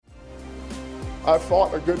I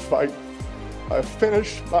fought a good fight. I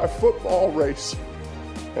finished my football race.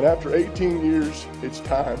 And after 18 years, it's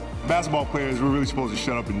time. Basketball players, we're really supposed to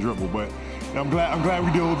shut up and dribble, but I'm glad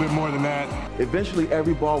we do a little bit more than that. Eventually,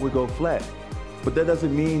 every ball will go flat, but that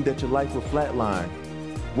doesn't mean that your life will flatline.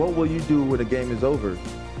 What will you do when the game is over?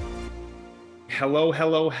 Hello,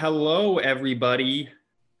 everybody,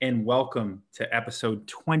 and welcome to episode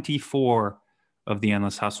 24 of the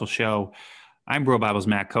Endless Hustle Show. I'm Bro Bible's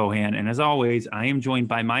Matt Cohan, and as always, I am joined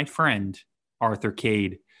by my friend, Arthur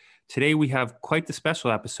Cade. Today, we have quite the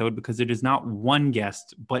special episode because it is not one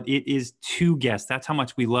guest, but it is two guests. That's how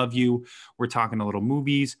much we love you. We're talking a little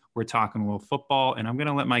movies, we're talking a little football, and I'm going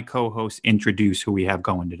to let my co-host introduce who we have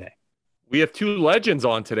going today. We have two legends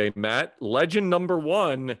on today, Matt. Legend number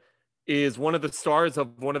one is one of the stars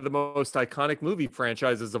of one of the most iconic movie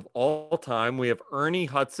franchises of all time. We have Ernie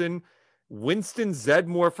Hudson, Winston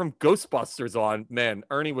Zeddemore from Ghostbusters on. Man,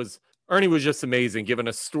 Ernie was just amazing, giving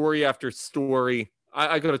us story after story.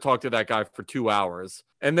 I could have talked to that guy for 2 hours.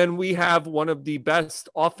 And then we have one of the best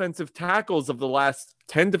offensive tackles of the last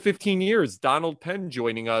 10 to 15 years, Donald Penn,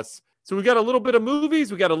 joining us. So we got a little bit of movies,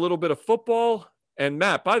 we got a little bit of football. And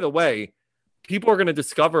Matt, by the way, people are going to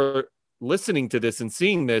discover, listening to this and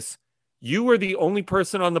seeing this, you are the only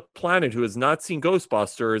person on the planet who has not seen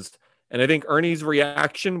Ghostbusters. And I think Ernie's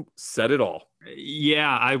reaction said it all. Yeah,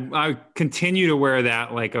 I continue to wear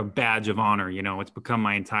that like a badge of honor. You know, it's become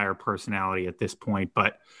my entire personality at this point.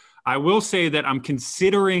 But I will say that I'm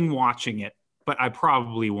considering watching it, but I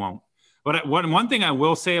probably won't. But one thing I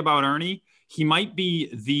will say about Ernie, he might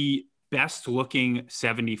be the best looking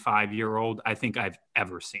 75-year-old I think I've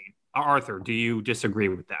ever seen. Arthur, do you disagree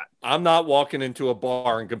with that? I'm not walking into a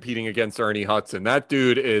bar and competing against Ernie Hudson. That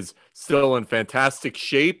dude is still in fantastic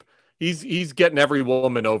shape. He's getting every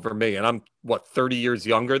woman over me, and I'm 30 years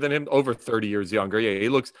younger than him, over 30 years younger. Yeah, he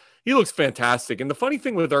looks fantastic. And the funny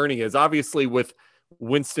thing with Ernie is, obviously with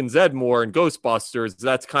Winston Zeddemore and Ghostbusters,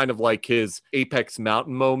 that's kind of like his Apex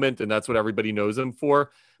Mountain moment, and that's what everybody knows him for.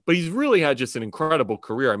 But he's really had just an incredible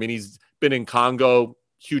career. I mean, he's been in Congo,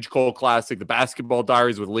 huge cult classic, The Basketball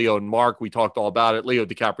Diaries with Leo and Mark. We talked all about it. Leo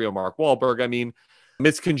DiCaprio, Mark Wahlberg. I mean,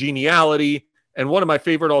 Miss Congeniality. And one of my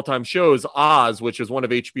favorite all-time shows, Oz, which is one of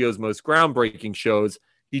HBO's most groundbreaking shows.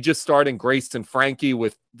 He just starred in Grace and Frankie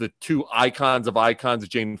with the two icons of icons,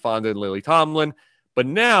 Jane Fonda and Lily Tomlin. But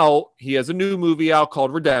now he has a new movie out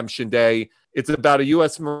called Redemption Day. It's about a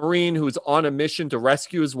U.S. Marine who's on a mission to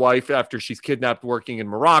rescue his wife after she's kidnapped working in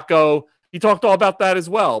Morocco. He talked all about that as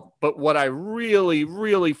well. But what I really,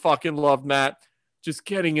 really fucking love, Matt, just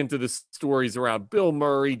getting into the stories around Bill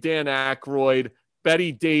Murray, Dan Aykroyd,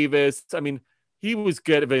 Bette Davis. I mean, he was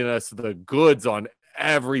giving us the goods on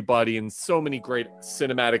everybody and so many great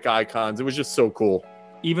cinematic icons. It was just so cool.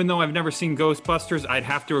 Even though I've never seen Ghostbusters, I'd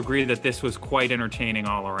have to agree that this was quite entertaining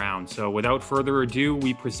all around. So without further ado,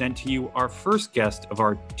 we present to you our first guest of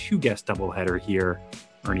our two-guest doubleheader here,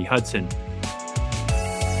 Ernie Hudson.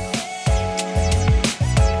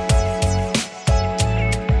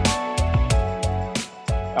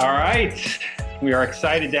 All right. We are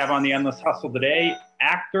excited to have on the Endless Hustle today,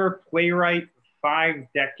 actor, playwright,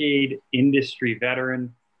 5-decade industry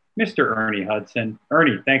veteran, Mr. Ernie Hudson.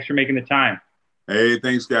 Ernie, thanks for making the time. Hey,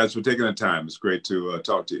 thanks, guys, for taking the time. It's great to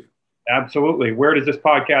talk to you. Absolutely. Where does this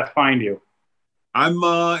podcast find you? I'm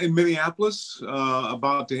in Minneapolis,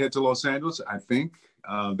 about to head to Los Angeles, I think.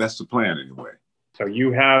 That's the plan, anyway. So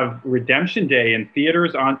you have Redemption Day in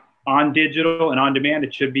theaters, on digital and on demand.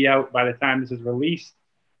 It should be out by the time this is released.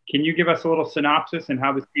 Can you give us a little synopsis and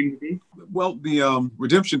how this came to be? Well, the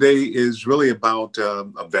Redemption Day is really about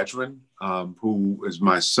a veteran who is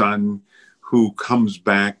my son, who comes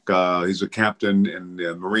back. He's a captain in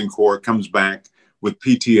the Marine Corps, comes back with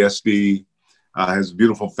PTSD, has a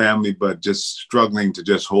beautiful family, but just struggling to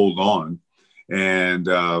just hold on. And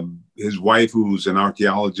his wife, who's an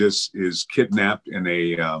archaeologist, is kidnapped in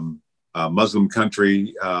a Muslim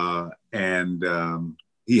country, and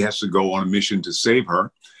he has to go on a mission to save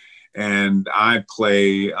her. And I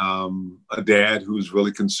play a dad who's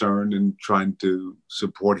really concerned and trying to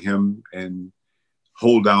support him and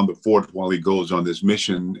hold down the fort while he goes on this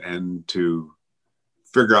mission, and to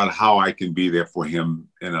figure out how I can be there for him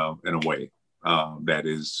in a way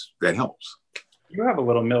that helps. You have a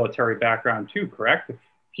little military background too, correct? A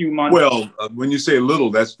few months. Well, when you say little,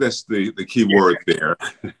 that's the key word there.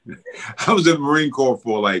 I was in the Marine Corps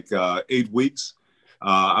for like 8 weeks.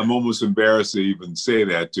 I'm almost embarrassed to even say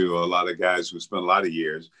that to a lot of guys who spent a lot of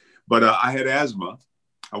years. But I had asthma.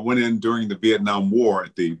 I went in during the Vietnam War,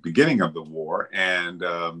 at the beginning of the war, and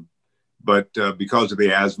but because of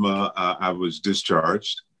the asthma, I was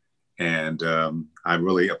discharged. And I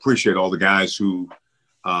really appreciate all the guys who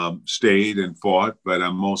stayed and fought, but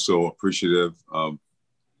I'm also appreciative of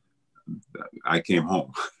I came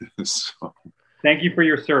home. So, Thank you for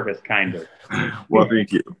your service, kind of. well,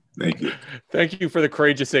 thank you. Thank you. Thank you for the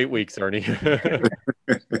courageous 8 weeks, Ernie.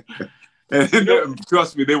 And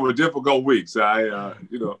trust me, they were difficult weeks.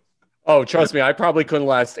 Oh, trust me, I probably couldn't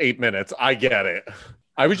last 8 minutes. I get it.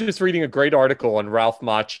 I was just reading a great article on Ralph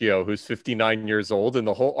Macchio, who's 59 years old, and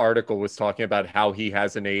the whole article was talking about how he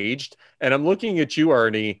hasn't aged. And I'm looking at you,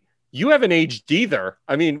 Ernie. You haven't aged either.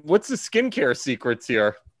 I mean, what's the skincare secrets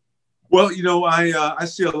here? Well, I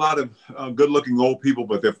see a lot of good-looking old people,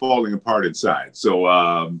 but they're falling apart inside. So,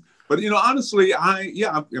 but honestly,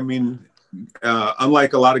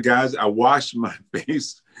 unlike a lot of guys, I wash my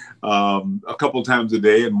face a couple times a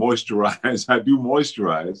day and moisturize. I do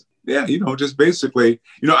moisturize. Yeah, just basically,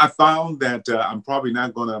 I found that I'm probably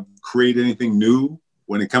not going to create anything new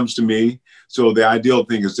when it comes to me. So the ideal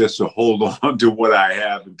thing is just to hold on to what I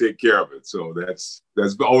have and take care of it. So that's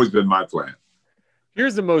always been my plan.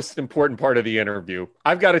 Here's the most important part of the interview.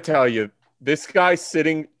 I've got to tell you, this guy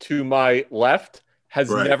sitting to my left has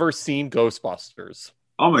never seen Ghostbusters.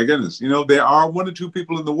 Oh my goodness. There are 1 or 2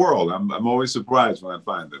 people in the world. I'm always surprised when I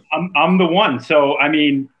find them. I'm the one. So, I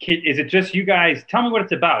mean, is it just you guys? Tell me what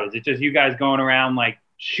it's about. Is it just you guys going around like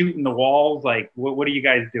shooting the walls? Like, what are you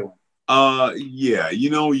guys doing? Yeah,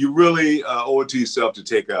 you really owe it to yourself to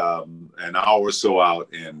take an hour or so out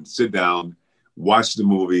and sit down, watch the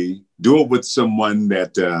movie, do it with someone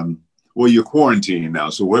that, you're quarantined now.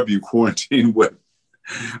 So whoever you quarantine with.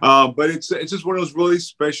 But it's just one of those really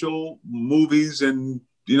special movies and,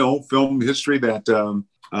 film history that,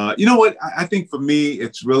 what I think for me,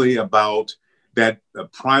 it's really about that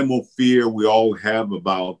primal fear we all have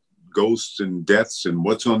about ghosts and deaths and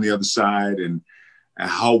what's on the other side and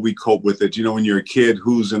how we cope with it. When you're a kid,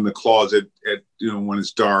 who's in the closet when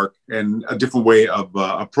it's dark, and a different way of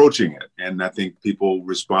approaching it. And I think people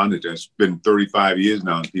responded. It's been 35 years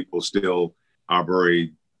now and people still are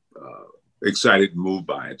very excited and moved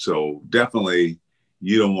by it. So definitely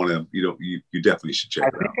you don't want to, you definitely should check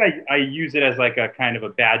it out. I think I use it as like a kind of a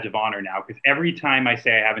badge of honor now, because every time I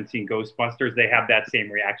say I haven't seen Ghostbusters, they have that same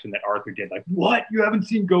reaction that Arthur did. Like, what? You haven't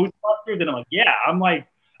seen Ghostbusters? And I'm like, yeah. I'm like,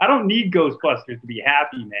 I don't need Ghostbusters to be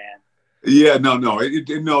happy, man. Yeah, no.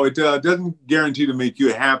 It doesn't guarantee to make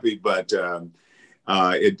you happy, but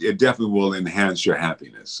it definitely will enhance your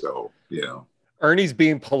happiness. So, Ernie's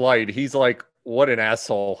being polite. He's like, what an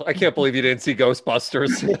asshole. I can't believe you didn't see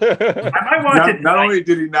Ghostbusters. I might watch it. Not only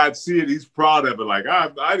did he not see it, he's proud of it. Like,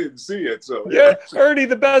 I didn't see it. So yeah, Ernie,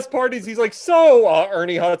 the best part is he's like, so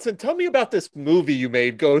Ernie Hudson, tell me about this movie you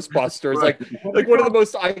made, Ghostbusters. Right. Like one of the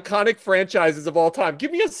most iconic franchises of all time.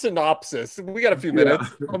 Give me a synopsis. We got a few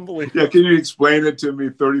minutes. Unbelievable. Yeah, can you explain it to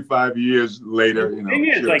me 35 years later? The thing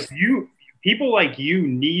is, like, people like you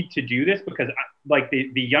need to do this, because like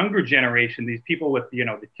the younger generation, these people with the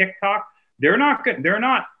TikTok, they're not good.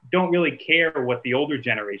 Don't really care what the older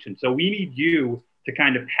generation. So we need you to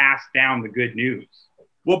kind of pass down the good news.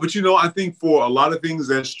 Well, but I think for a lot of things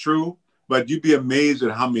that's true, but you'd be amazed at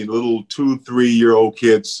how many little 2-3-year-old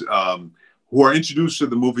kids who are introduced to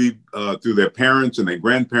the movie through their parents and their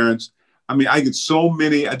grandparents. I mean, I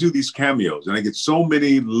do these cameos and I get so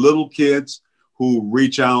many little kids who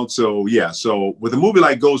reach out. So yeah, so with a movie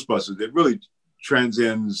like Ghostbusters, it really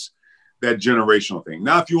transcends that generational thing.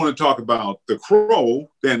 Now, if you want to talk about The Crow,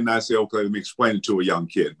 then I say, okay, let me explain it to a young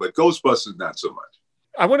kid. But Ghostbusters, not so much.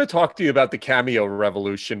 I want to talk to you about the cameo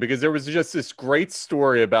revolution, because there was just this great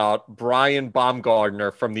story about Brian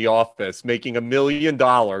Baumgartner from The Office making $1 million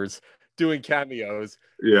doing cameos.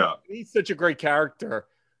 Yeah. He's such a great character.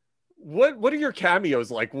 What are your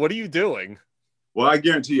cameos like? What are you doing? Well, I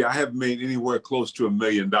guarantee you, I haven't made anywhere close to $1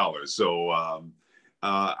 million. So,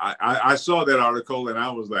 I saw that article and I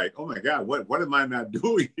was like, oh my God, what am I not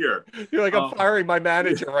doing here? You're like, I'm firing my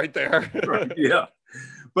manager right there. Right, yeah.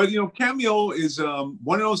 But, Cameo is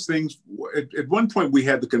one of those things. At one point we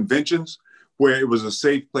had the conventions where it was a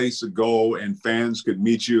safe place to go and fans could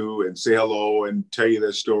meet you and say hello and tell you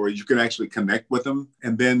their story. You can actually connect with them.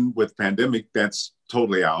 And then with pandemic, that's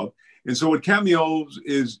totally out. And so what Cameos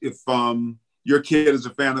is, if your kid is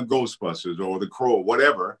a fan of Ghostbusters or The Crow,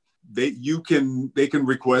 whatever, they can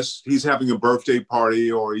request, he's having a birthday party,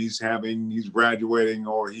 or he's graduating,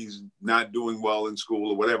 or he's not doing well in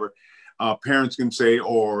school or whatever. Parents can say,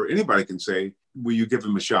 or anybody can say, will you give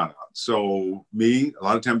him a shout out? So me, a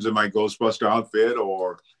lot of times in my Ghostbuster outfit,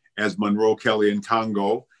 or as Monroe Kelly in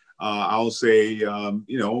Congo, I'll say,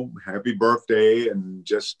 happy birthday and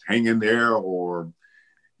just hang in there, or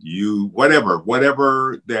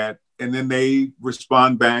whatever that and then they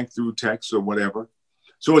respond back through text or whatever.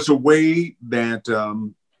 So it's a way that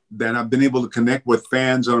that I've been able to connect with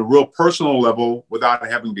fans on a real personal level without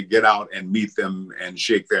having to get out and meet them and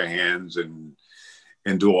shake their hands and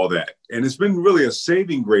do all that. And it's been really a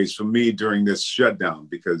saving grace for me during this shutdown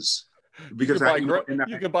because you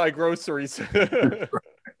can buy groceries.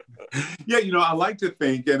 Yeah, I like to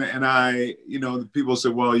think, and I, people say,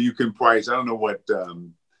 well, you can price. I don't know what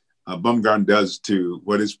Bumgarner does to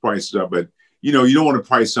what his prices are, but you don't want to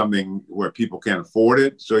price something where people can't afford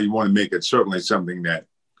it. So you want to make it certainly something that.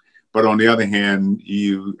 But on the other hand,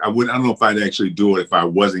 I don't know if I'd actually do it if I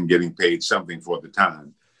wasn't getting paid something for the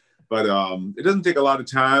time. But it doesn't take a lot of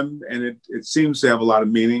time, and it seems to have a lot of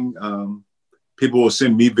meaning. People will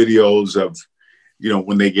send me videos of,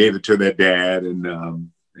 when they gave it to their dad,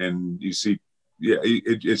 and you see, yeah,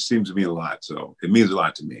 it seems to mean a lot. So it means a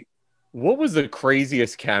lot to me. What was the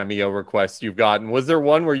craziest cameo request you've gotten? Was there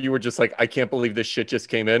one where you were just like, I can't believe this shit just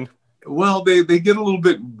came in? Well, they get a little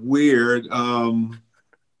bit weird.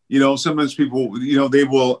 Sometimes people, they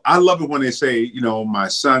will, I love it when they say, my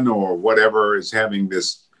son or whatever is having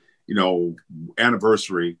this,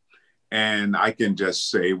 anniversary, and I can just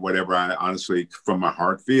say whatever I honestly from my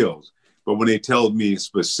heart feels. But when they tell me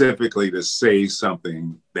specifically to say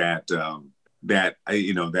something that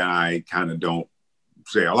I kind of don't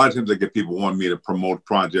say, a lot of times I get people wanting me to promote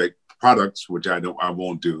products, which I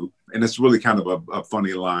won't do. And it's really kind of a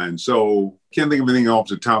funny line. So can't think of anything off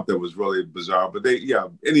the top that was really bizarre, but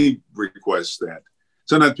any requests that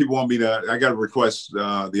sometimes people want me to, I got a request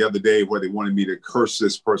the other day where they wanted me to curse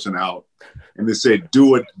this person out, and they say,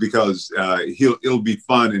 do it because it'll be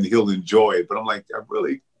fun and he'll enjoy it. But I'm like,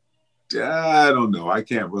 I don't know. I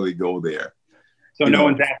can't really go there. So no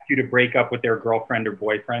one's asked you to break up with their girlfriend or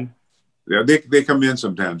boyfriend? Yeah, they come in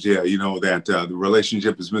sometimes. Yeah, that the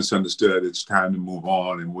relationship is misunderstood. It's time to move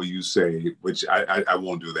on. And will you say, which I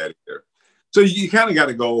won't do that either. So you kind of got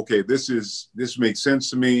to go, okay, this makes sense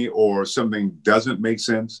to me, or something doesn't make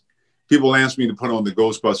sense. People ask me to put on the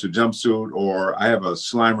Ghostbuster jumpsuit, or I have a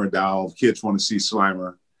Slimer doll. Kids want to see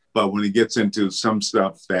Slimer. But when it gets into some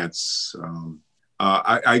stuff that's,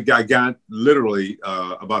 I got literally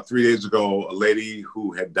about 3 days ago, a lady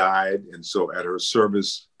who had died. And so at her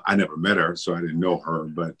service, I never met her, so I didn't know her,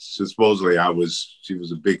 but supposedly she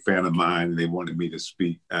was a big fan of mine, and they wanted me to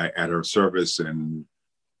speak at her service. And,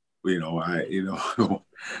 and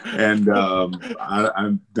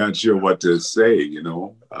I'm not sure what to say,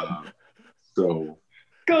 so.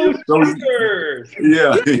 Ghostbusters!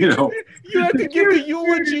 Yeah, You had to give a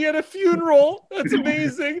eulogy at a funeral. That's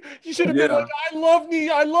amazing. You should have been like,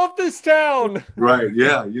 I love this town. Right,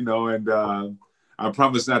 yeah, and I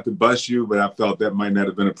promise not to bust you, but I felt that might not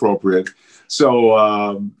have been appropriate.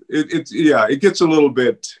 So it gets a little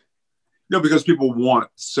bit, because people want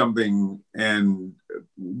something, and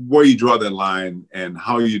where you draw that line and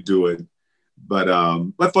how you do it. But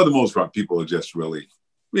for the most part, people are just really,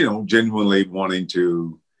 genuinely wanting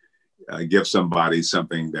to give somebody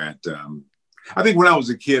something that I think when I was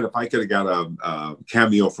a kid, if I could have got a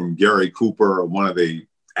cameo from Gary Cooper or one of the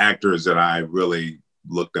actors that I really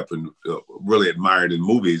looked up and really admired in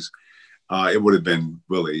movies, it would have been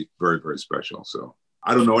really very, very special. So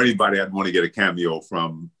I don't know anybody I'd want to get a cameo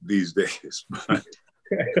from these days,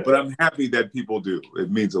 but I'm happy that people do. It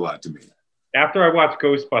means a lot to me. After I watch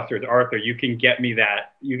Ghostbusters, Arthur, you can get me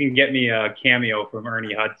a cameo from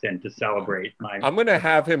Ernie Hudson to celebrate I'm going to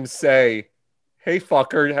have him say, hey,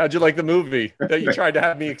 fucker, how'd you like the movie that you tried to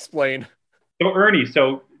have me explain? So Ernie,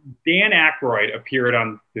 Dan Aykroyd appeared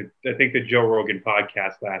on the Joe Rogan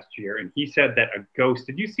podcast last year, and he said that a ghost,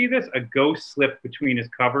 did you see this? A ghost slipped between his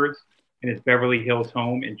covers in his Beverly Hills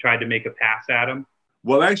home and tried to make a pass at him.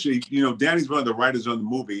 Well, actually, Danny's one of the writers on the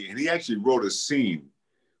movie, and he actually wrote a scene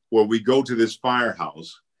where we go to this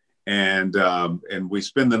firehouse and we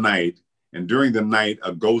spend the night, and during the night,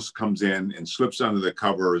 a ghost comes in and slips under the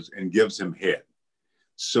covers and gives him head.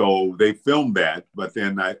 So they filmed that, but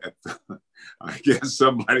then I guess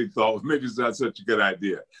somebody thought maybe it's not such a good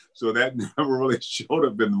idea. So that never really showed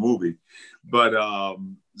up in the movie. But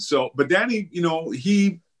Danny,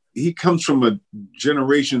 he comes from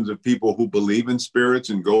generations of people who believe in spirits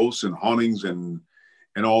and ghosts and hauntings and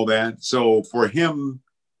all that. So for him,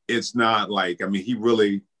 it's not like, he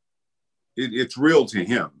really, it's real to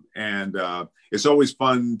him. And it's always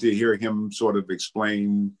fun to hear him sort of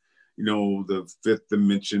explain, the fifth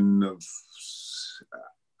dimension of,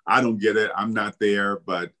 I don't get it. I'm not there,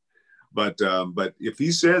 but if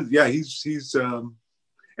he says, yeah, he's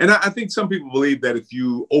and I think some people believe that if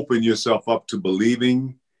you open yourself up to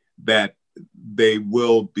believing, that they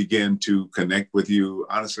will begin to connect with you.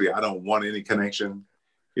 Honestly, I don't want any connection.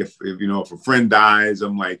 if if a friend dies,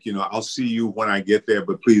 I'm like, I'll see you when I get there,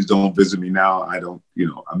 but please don't visit me now. I don't,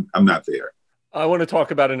 I'm not there. I want to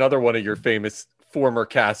talk about another one of your famous former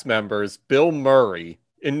cast members, Bill Murray,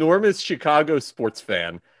 enormous Chicago sports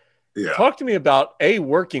fan. Yeah. Talk to me about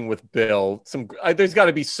working with Bill. There's got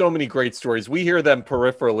to be so many great stories. We hear them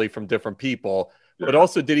peripherally from different people, but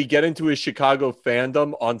also, did he get into his Chicago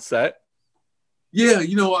fandom on set? Yeah,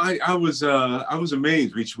 I was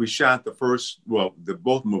amazed. We shot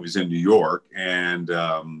both movies in New York, and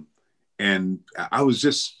I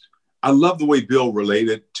love the way Bill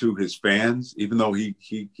related to his fans. Even though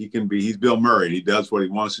he's Bill Murray, he does what he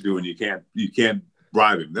wants to do, and you can't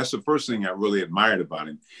bribe him. That's the first thing I really admired about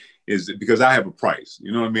him, is that because I have a price.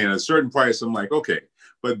 You know what I mean? At a certain price, I'm like, okay,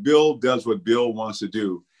 but Bill does what Bill wants to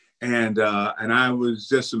do, and I was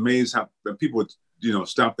just amazed how people would,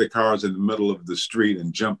 stop their cars in the middle of the street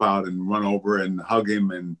and jump out and run over and hug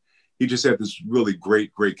him. And he just had this really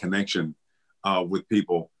great connection with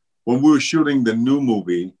people. When we were shooting the new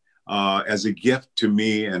movie, as a gift to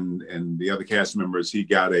me and the other cast members, he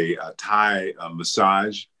got a Thai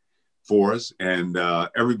massage for us, and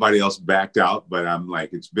everybody else backed out. But I'm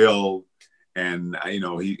like, it's Bill, and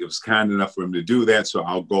it was kind enough for him to do that, so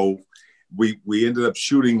I'll go. We ended up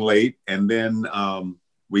shooting late, and then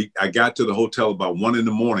I got to the hotel about 1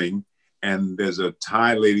 a.m, and there's a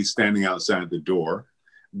Thai lady standing outside the door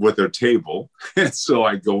with her table. And so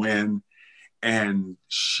I go in, and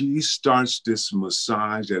she starts this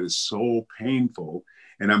massage that is so painful.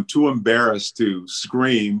 And I'm too embarrassed to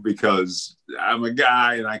scream because I'm a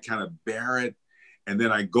guy, and I kind of bear it. And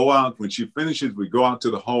then I go out. When she finishes, we go out to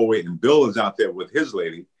the hallway, and Bill is out there with his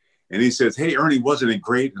lady. And he says, "Hey, Ernie, wasn't it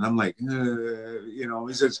great?" And I'm like,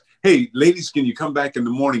 he says, "Hey, ladies, can you come back in the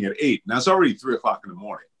morning at 8?" Now it's already 3:00 in the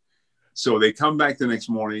morning. So they come back the next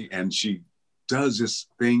morning, and she does this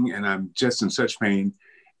thing, and I'm just in such pain.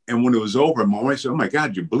 And when it was over, my wife said, "Oh my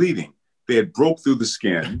God, you're bleeding." They had broke through the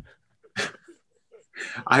skin.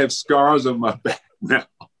 I have scars on my back now.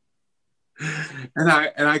 And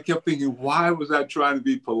I kept thinking, why was I trying to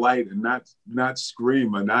be polite and not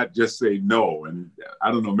scream and not just say no? And I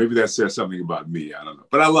don't know, maybe that says something about me. I don't know.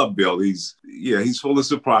 But I love Bill. He's full of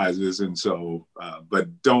surprises. And so,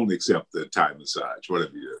 but don't accept the Thai massage,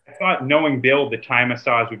 whatever you do. I thought, knowing Bill, the Thai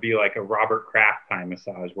massage would be like a Robert Kraft Thai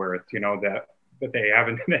massage, where it's, that they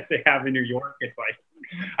have in New York. It's like,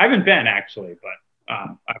 I haven't been actually, but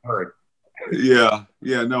I've heard. Yeah,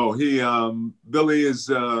 no, Billy is,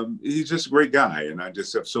 he's just a great guy, and I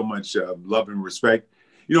just have so much love and respect.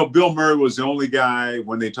 Bill Murray was the only guy,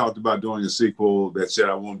 when they talked about doing a sequel, that said,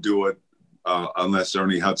 "I won't do it unless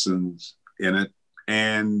Ernie Hudson's in it."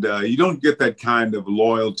 And you don't get that kind of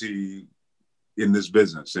loyalty in this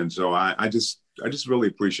business. And so I just really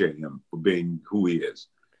appreciate him for being who he is.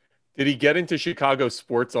 Did he get into Chicago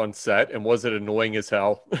sports on set, and was it annoying as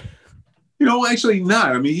hell? Actually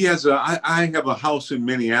not. I mean, he has I have a house in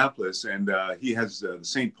Minneapolis, and he has the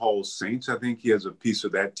St. Paul Saints. I think he has a piece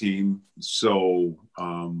of that team. So,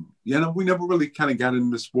 we never really kind of got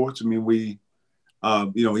into sports. I mean,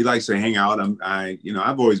 he likes to hang out.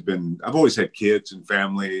 I've always had kids and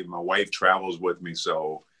family. My wife travels with me,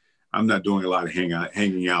 so I'm not doing a lot of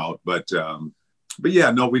hanging out. But yeah,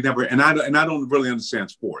 no, we never. And I don't really understand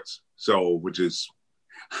sports. So,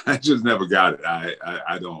 I just never got it.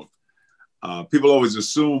 I don't. People always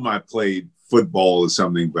assume I played football or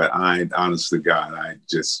something, but honest to God, I've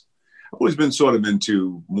always been sort of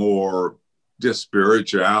into more just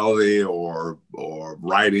spirituality or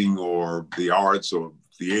writing or the arts or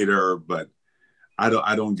theater, but I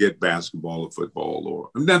don't get basketball or football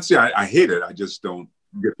I hate it. I just don't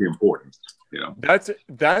get the importance,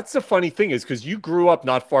 That's the funny thing, is because you grew up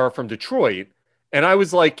not far from Detroit, and I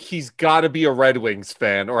was like, he's got to be a Red Wings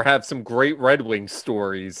fan or have some great Red Wings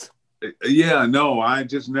stories. Yeah, no, I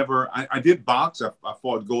just never. I did box. I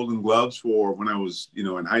fought Golden Gloves for when I was,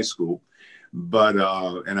 in high school, but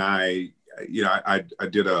I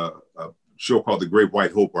did a show called The Great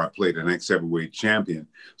White Hope, where I played an ex-heavyweight champion.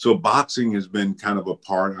 So boxing has been kind of a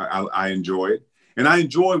part. I enjoy it, and I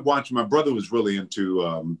enjoy watching. My brother was really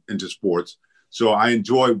into sports, so I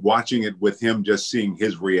enjoy watching it with him, just seeing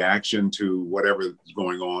his reaction to whatever is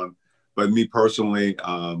going on. But me personally,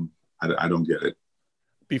 I don't get it.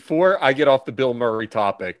 Before I get off the Bill Murray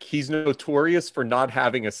topic, he's notorious for not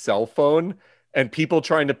having a cell phone, and people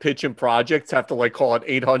trying to pitch him projects have to call an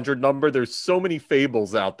 800 number. There's so many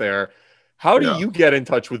fables out there. How do you get in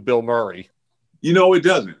touch with Bill Murray? It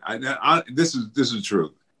doesn't. This is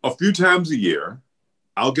true. A few times a year,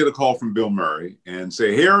 I'll get a call from Bill Murray and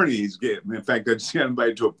say, "Hey, Ernie, in fact, I just got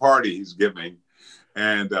invited to a party he's giving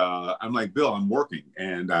And I'm like, Bill, I'm working.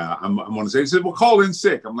 And I'm going to say, he said, well, call in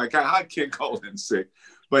sick. I'm like, I can't call in sick.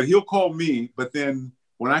 But he'll call me. But then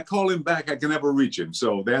when I call him back, I can never reach him.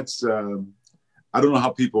 So that's, I don't know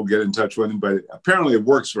how people get in touch with him, but apparently it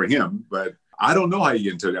works for him. But I don't know how you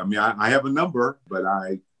get in touch. I mean, I have a number, but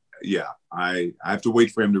I have to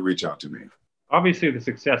wait for him to reach out to me. Obviously, the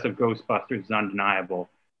success of Ghostbusters is undeniable.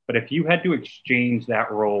 But if you had to exchange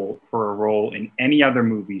that role for a role in any other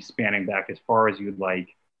movie spanning back as far as you'd like,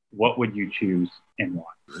 what would you choose and why?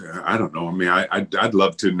 I don't know. I mean, I'd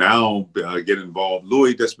love to now get involved.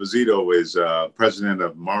 Louis D'Esposito is president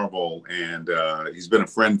of Marvel, and he's been a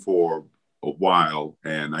friend for a while.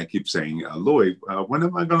 And I keep saying, Louis, when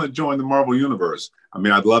am I going to join the Marvel universe? I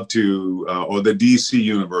mean, I'd love to, or the DC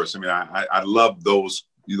universe. I mean, I love those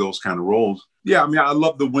kind of roles. Yeah, I mean, I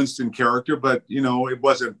love the Winston character, but it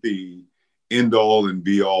wasn't the end all and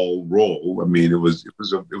be all role. I mean, it was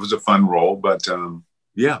a fun role, but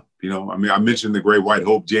yeah, I mean, I mentioned The Great White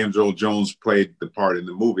Hope. James Earl Jones played the part in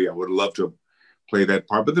the movie. I would love to play that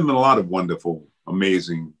part, but there've been a lot of wonderful,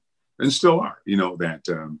 amazing, and still are,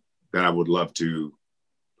 that I would love to.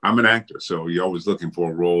 I'm an actor, so you're always looking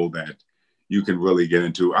for a role that you can really get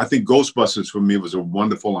into. I think Ghostbusters for me was a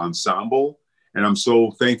wonderful ensemble. And I'm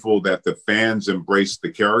so thankful that the fans embraced the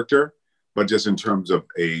character, but just in terms of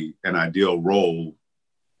an ideal role,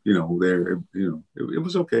 it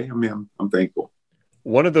was okay. I mean, I'm thankful.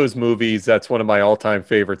 One of those movies that's one of my all-time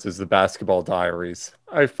favorites is The Basketball Diaries.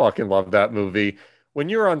 I fucking love that movie. When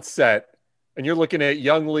you're on set and you're looking at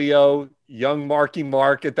young Leo, young Marky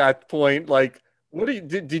Mark at that point, like,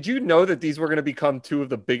 did you know that these were going to become two of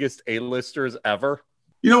the biggest A-listers ever?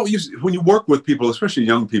 When you work with people, especially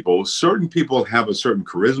young people, certain people have a certain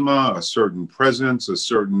charisma, a certain presence, a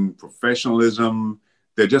certain professionalism.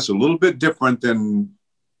 They're just a little bit different than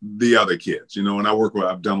the other kids. When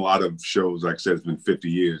I've done a lot of shows, like I said, it's been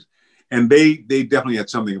 50 years. And they definitely had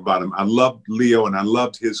something about him. I loved Leo, and I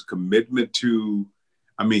loved his commitment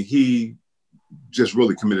he just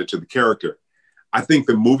really committed to the character. I think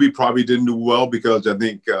the movie probably didn't do well because I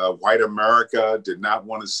think white America did not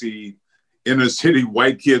want to see inner city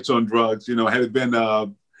white kids on drugs. Had it been a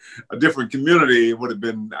different community, it would have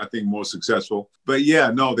been, I think, more successful. But yeah,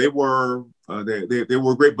 no, they were they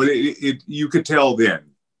were great. But you could tell then,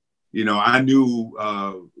 I knew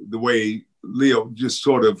the way Leo just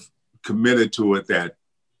sort of committed to it that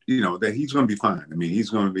that he's going to be fine. I mean, he's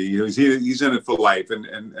going to be he's in it for life,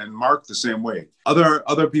 and Mark the same way.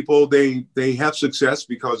 Other people they have success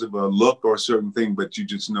because of a look or a certain thing, but you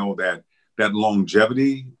just know that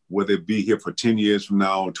longevity, whether it be here for 10 years from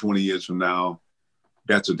now or 20 years from now,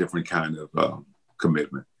 that's a different kind of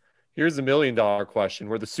commitment. Here's $1 million question.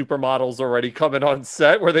 Were the supermodels already coming on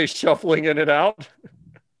set? Were they shuffling in and out?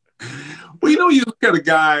 Well, you look at a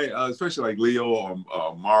guy, especially like Leo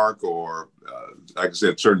or Mark, or like I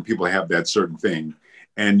said, certain people have that certain thing,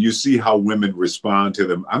 and you see how women respond to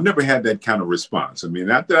them. I've never had that kind of response. I mean,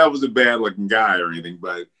 not that I was a bad looking guy or anything,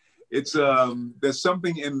 but it's there's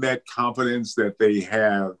something in that confidence that they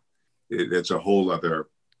have. It's a whole other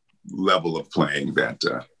level of playing that,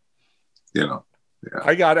 Yeah.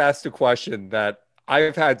 I got asked a question that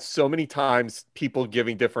I've had so many times people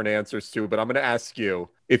giving different answers to, but I'm going to ask you,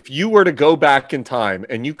 if you were to go back in time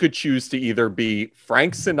and you could choose to either be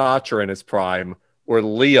Frank Sinatra in his prime or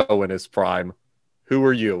Leo in his prime, who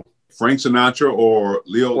are you? Frank Sinatra or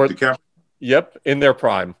Leo DiCaprio? Yep, in their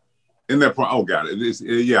prime. In their prime. Oh, got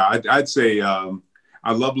it. I'd say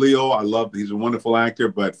I love Leo. He's a wonderful actor,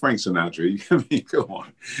 but Frank Sinatra, I mean, come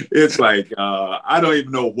on. It's like, I don't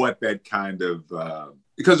even know what that kind of,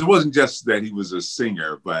 because it wasn't just that he was a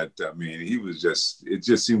singer, but I mean, it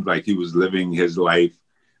just seemed like he was living his life,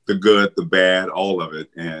 the good, the bad, all of it.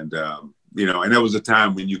 And, and there was a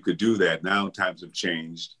time when you could do that. Now times have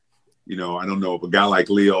changed. I don't know if a guy like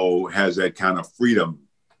Leo has that kind of freedom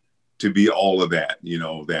to be all of that,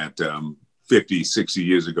 that 50, 60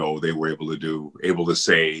 years ago, they were able to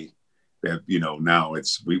say that, now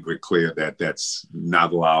we're clear that that's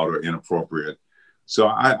not allowed or inappropriate. So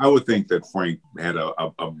I would think that Frank had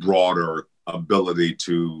a broader ability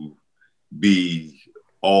to be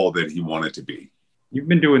all that he wanted to be. You've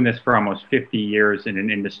been doing this for almost 50 years in an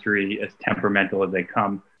industry as temperamental as they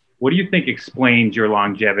come. What do you think explains your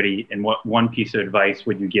longevity, and what one piece of advice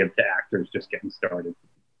would you give to actors just getting started?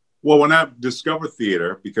 Well, when I discovered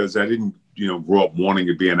theater, because I didn't, grow up wanting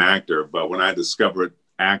to be an actor, but when I discovered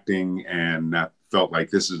acting and I felt like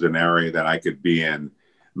this is an area that I could be in,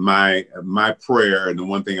 my prayer and the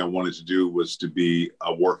one thing I wanted to do was to be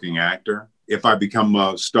a working actor. If I become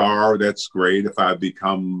a star, that's great. If I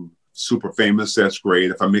become super famous, that's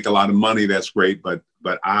great. If I make a lot of money, that's great. But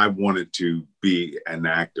I wanted to be an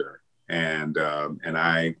actor, and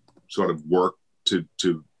I sort of worked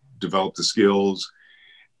to develop the skills,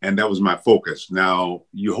 and that was my focus. Now,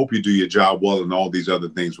 you hope you do your job well, and all these other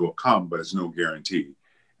things will come, but it's no guarantee.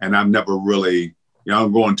 And I've never really,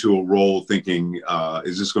 I'm going to a role thinking,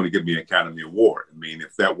 is this going to give me an Academy Award? I mean,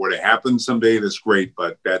 if that were to happen someday, that's great,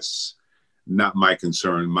 but that's not my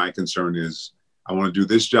concern. My concern is I want to do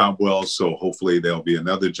this job well, so hopefully there'll be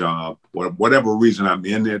another job. Whatever reason I'm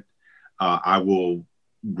in it, I will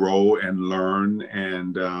grow and learn.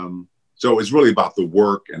 And so it's really about the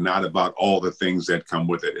work and not about all the things that come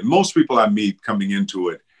with it. And most people I meet coming into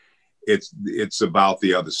it, it's about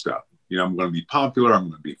the other stuff. I'm going to be popular. I'm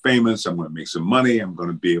going to be famous. I'm going to make some money. I'm going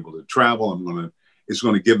to be able to travel. It's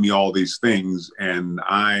going to give me all these things. And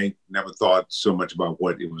I never thought so much about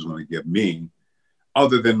what it was going to give me,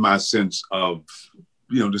 other than my sense of,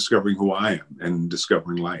 discovering who I am and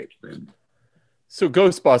discovering life. And so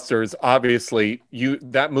Ghostbusters, obviously,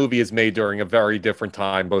 that movie is made during a very different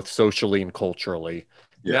time, both socially and culturally.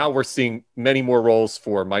 Yeah. Now we're seeing many more roles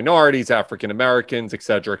for minorities, African Americans, et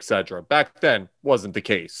cetera, et cetera. Back then wasn't the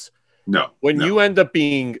case. No. When you end up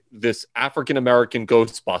being this African American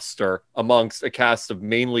Ghostbuster amongst a cast of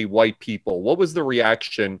mainly white people, what was the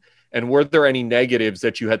reaction, and were there any negatives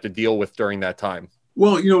that you had to deal with during that time?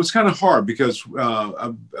 Well, it's kind of hard because,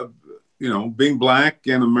 being Black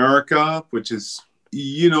in America, which is,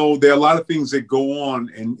 there are a lot of things that go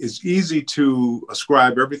on, and it's easy to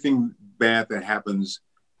ascribe everything bad that happens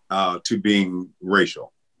to being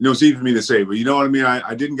racial. It's easy for me to say, but you know what I mean?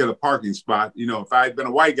 I didn't get a parking spot. If I had been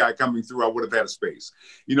a white guy coming through, I would have had a space.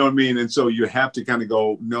 You know what I mean? And so you have to kind of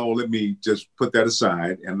go, no, let me just put that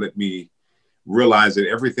aside and let me realize that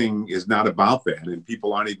everything is not about that. And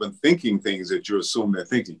people aren't even thinking things that you assume they're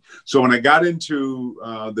thinking. So when I got into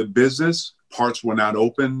the business, parts were not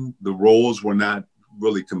open. The roles were not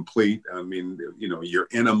really complete. I mean, you're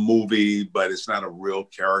in a movie, but it's not a real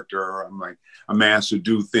character. I'm asked to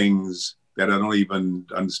do things that I don't even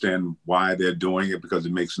understand why they're doing it, because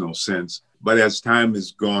it makes no sense. But as time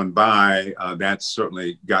has gone by, that's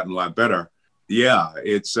certainly gotten a lot better. Yeah,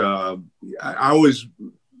 it's, I always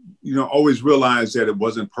realized that it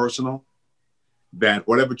wasn't personal, that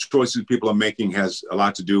whatever choices people are making has a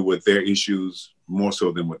lot to do with their issues more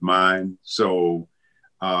so than with mine. So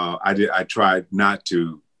I tried not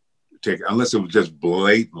to take, unless it was just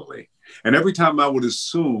blatantly. And every time I would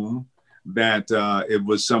assume that it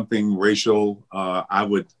was something racial, I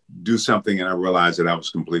would do something and I realized that I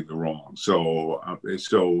was completely wrong. So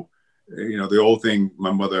the old thing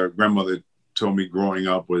my grandmother told me growing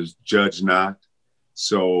up was judge not.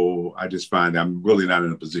 So I just find I'm really not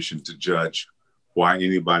in a position to judge why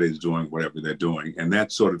anybody is doing whatever they're doing. And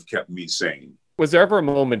that sort of kept me sane. Was there ever a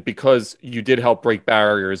moment, because you did help break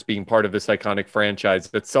barriers being part of this iconic franchise,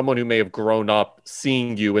 that someone who may have grown up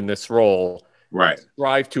seeing you in this role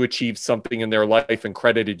strive to achieve something in their life and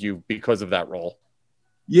credited you because of that role?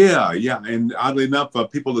 Yeah. And oddly enough,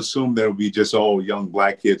 people assume that it would be just all young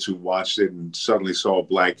Black kids who watched it and suddenly saw a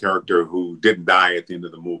Black character who didn't die at the end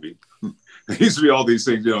of the movie. There used to be all these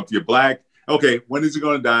things, if you're Black, okay, when is he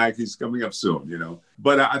going to die? He's coming up soon,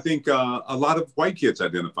 But I think a lot of white kids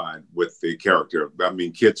identified with the character. I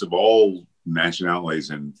mean, kids of all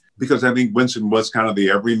nationalities. And because I think Winston was kind of the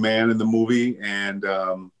everyman in the movie. And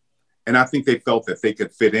I think they felt that they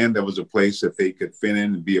could fit in. There was a place that they could fit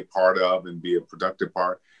in and be a part of and be a productive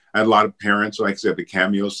part. I had a lot of parents, like I said, the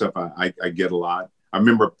cameo stuff, I get a lot. I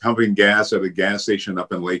remember pumping gas at a gas station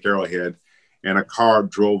up in Lake Arrowhead, and a car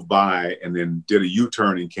drove by and then did a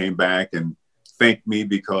U-turn and came back and thanked me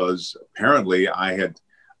because apparently I had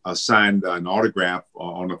signed an autograph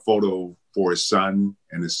on a photo for his son,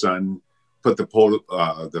 and his son put the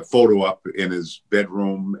photo up in his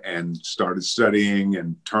bedroom and started studying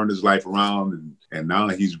and turned his life around. And now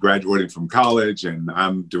he's graduating from college, and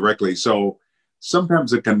I'm directly. So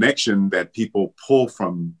sometimes a connection that people pull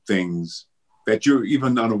from things that you're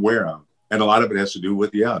even unaware of. And a lot of it has to do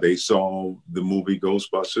with, they saw the movie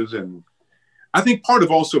Ghostbusters. And I think part of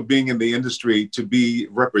also being in the industry, to be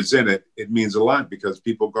represented, it means a lot, because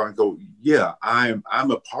people are going to go, yeah, I'm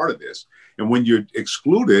a part of this. And when you're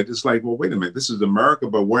excluded, it's like, well, wait a minute, this is America,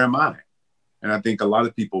 but where am I? And I think a lot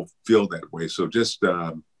of people feel that way. So just,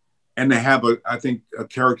 and to have I think a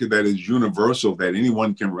character that is universal, that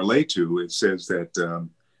anyone can relate to, it says that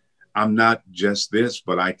I'm not just this,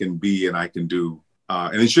 but I can be and I can do.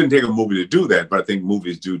 And it shouldn't take a movie to do that, but I think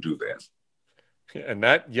movies do that. And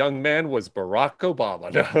that young man was Barack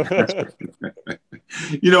Obama.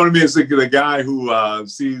 You know what I mean? It's like the guy who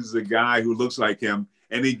sees the guy who looks like him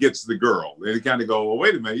and he gets the girl. And they kind of go, well,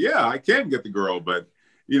 wait a minute. Yeah, I can get the girl. But,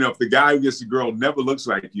 if the guy who gets the girl never looks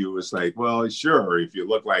like you, it's like, well, sure, if you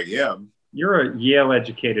look like him. You're a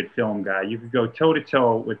Yale-educated film guy. You could go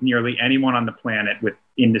toe-to-toe with nearly anyone on the planet with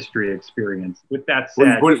industry experience. With that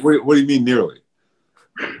said... What do you mean nearly?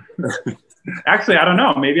 Actually, I don't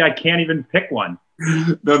know. Maybe I can't even pick one.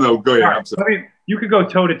 No, go ahead. I'm sorry. You could go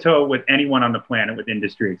toe-to-toe with anyone on the planet with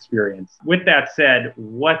industry experience. With that said,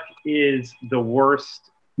 what is the worst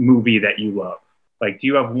movie that you love? Like, do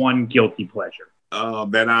you have one guilty pleasure?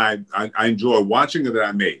 That I enjoy watching or that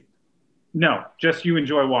I made? No, just you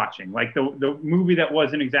enjoy watching. Like the movie that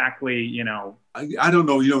wasn't exactly, I don't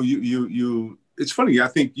know. You. It's funny. I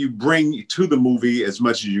think you bring to the movie as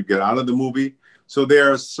much as you get out of the movie. So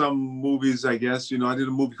there are some movies, I guess, I did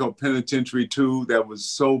a movie called Penitentiary 2 that was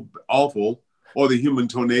so awful, or The Human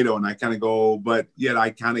Tornado. And I kind of go, but yet I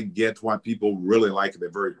kind of get why people really like it. They're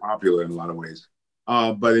very popular in a lot of ways.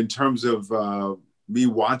 But in terms of me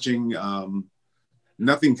watching,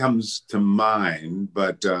 nothing comes to mind,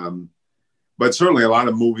 but certainly a lot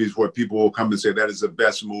of movies where people will come and say that is the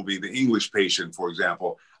best movie. The English Patient, for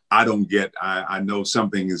example, I don't get. I know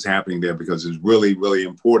something is happening there because it's really, really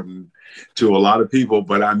important to a lot of people,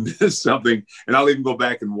 but I missed something. And I'll even go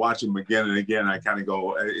back and watch them again and again. I kind of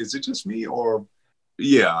go, is it just me? Or,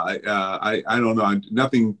 yeah, I don't know.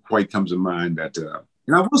 Nothing quite comes to mind that,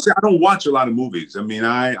 and I will say I don't watch a lot of movies. I mean,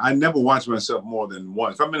 I never watch myself more than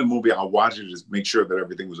once. If I'm in a movie, I'll watch it, just make sure that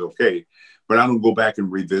everything was okay. But I don't go back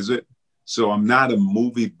and revisit. So I'm not a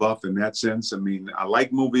movie buff in that sense. I mean, I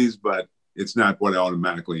like movies, but it's not what I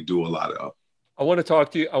automatically do a lot of. I want to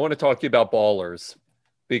talk to you about Ballers,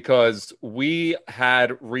 because we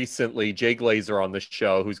had recently Jay Glazer on the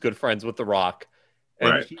show, who's good friends with The Rock.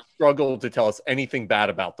 And right. He struggled to tell us anything bad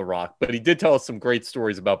about The Rock, but he did tell us some great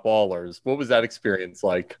stories about Ballers. What was that experience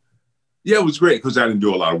like? Yeah, it was great because I didn't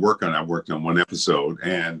do a lot of work on it. I worked on one episode,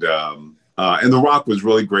 and The Rock was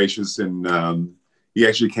really gracious, and he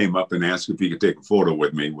actually came up and asked if he could take a photo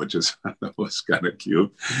with me, which was kind of cute.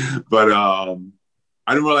 But I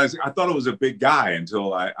didn't realize, I thought it was a big guy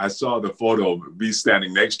until I saw the photo of me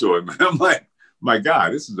standing next to him. And I'm like, my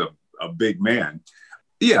God, this is a big man.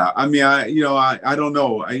 Yeah, I mean, I don't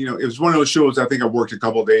know. It was one of those shows I think I worked a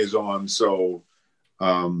couple of days on. So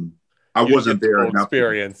I wasn't there enough.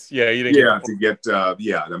 Experience. Yeah, you didn't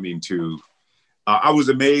I was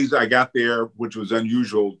amazed. I got there, which was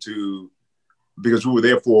unusual because we were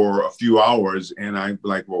there for a few hours, and I'm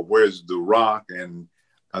like, well, where's The Rock? And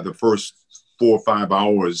the first 4 or 5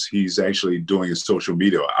 hours, he's actually doing his social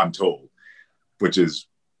media, I'm told, which is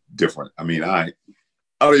different. I mean, I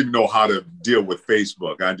don't even know how to deal with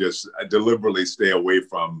Facebook. I deliberately stay away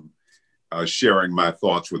from sharing my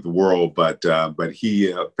thoughts with the world. But he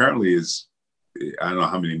apparently is, I don't know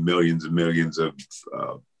how many millions and millions of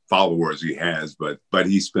followers he has, but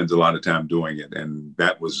he spends a lot of time doing it, and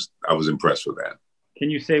I was impressed with that. Can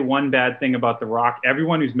you say one bad thing about The Rock?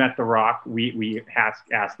 Everyone who's met The Rock, we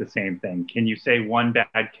ask the same thing. Can you say one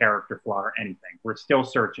bad character flaw or anything? We're still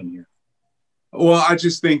searching here. Well, I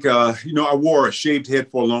just think I wore a shaved head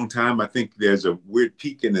for a long time. I think there's a weird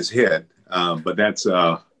peak in his head, but that's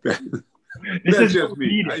that's just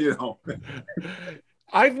me.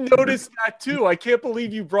 I've noticed that too. I can't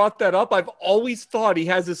believe you brought that up. I've always thought he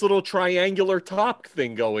has this little triangular top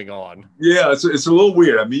thing going on. Yeah, it's a little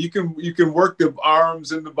weird. I mean, you can work the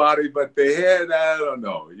arms and the body, but the head, I don't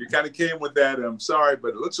know. You kind of came with that. I'm sorry, but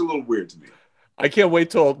it looks a little weird to me. I can't wait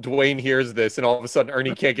till Dwayne hears this and all of a sudden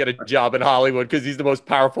Ernie can't get a job in Hollywood because he's the most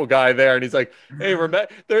powerful guy there. And he's like, hey,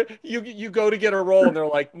 you go to get a role and they're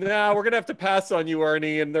like, nah, we're going to have to pass on you,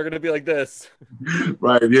 Ernie. And they're going to be like this.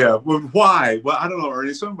 Right. Yeah. Well, why? Well, I don't know,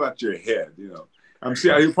 Ernie, something about your head, I'm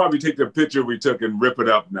sure he'll probably take the picture we took and rip it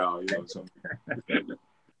up now,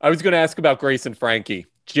 I was going to ask about Grace and Frankie.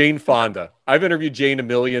 Jane Fonda. I've interviewed Jane a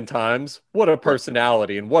million times. What a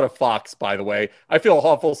personality and what a fox, by the way. I feel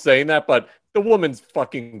awful saying that, but the woman's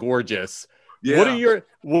fucking gorgeous. Yeah.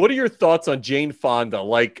 What are your thoughts on Jane Fonda?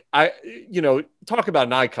 Like, talk about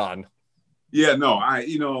an icon. Yeah,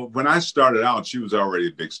 no, when I started out, she was already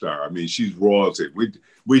a big star. I mean, she's royalty.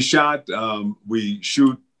 We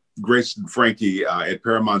shoot Grace and Frankie at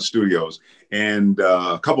Paramount Studios, and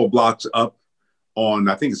a couple blocks up on,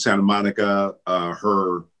 I think it's Santa Monica,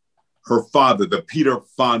 her father, the Peter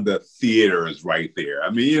Fonda Theater is right there. I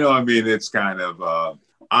mean, it's kind of,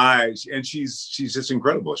 and she's just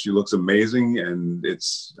incredible. She looks amazing. And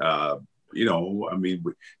it's, to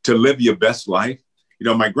live your best life.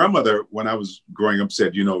 My grandmother, when I was growing up,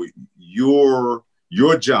 said, your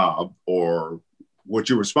job or what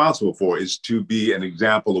you're responsible for is to be an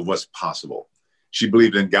example of what's possible. She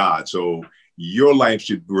believed in God. So your life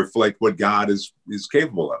should reflect what God is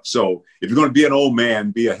capable of. So if you're going to be an old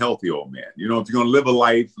man, be a healthy old man. You know, if you're going to live a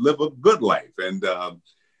life, live a good life.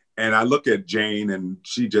 And I look at Jane, and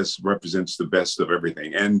she just represents the best of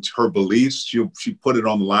everything. And her beliefs, she put it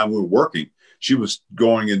on the line. We were working. She was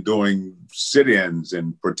going and doing sit-ins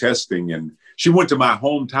and protesting. And she went to my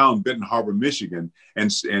hometown, Benton Harbor, Michigan,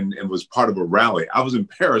 and was part of a rally. I was in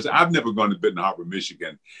Paris. I've never gone to Benton Harbor,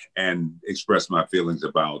 Michigan, and expressed my feelings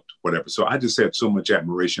about whatever. So I just had so much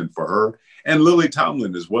admiration for her, and Lily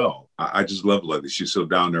Tomlin as well. I just love Lily. She's so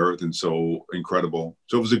down to earth and so incredible.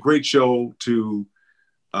 So it was a great show to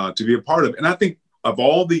be a part of. And I think of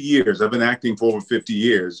all the years, I've been acting for over 50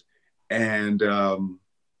 years, and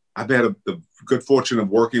I've had the good fortune of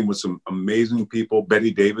working with some amazing people.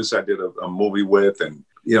 Betty Davis, I did a movie with, and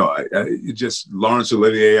you know, just Laurence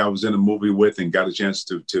Olivier, I was in a movie with and got a chance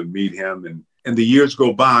to meet him. And the years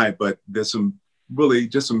go by, but there's some really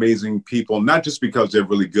just amazing people, not just because they're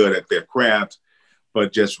really good at their craft,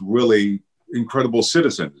 but just really incredible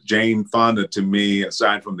citizens. Jane Fonda, to me,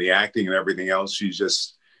 aside from the acting and everything else, she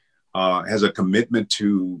just has a commitment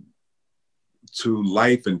to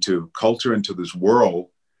life and to culture and to this world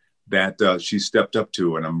that she stepped up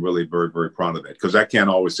to. And I'm really very, very proud of that, because I can't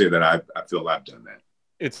always say that I feel I've done that.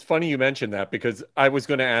 It's funny you mentioned that, because I was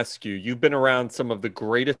going to ask you, you've been around some of the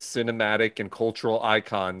greatest cinematic and cultural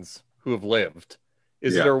icons who have lived.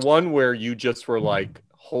 Is there one where you just were like,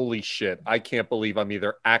 holy shit, I can't believe I'm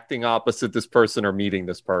either acting opposite this person or meeting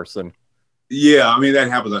this person? Yeah, I mean, that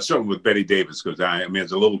happens. I started with Betty Davis, because I mean,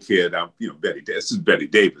 as a little kid, this is Betty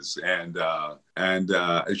Davis. And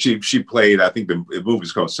she played, I think the movie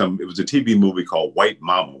was called it was a TV movie called White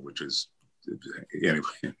Mama, which is,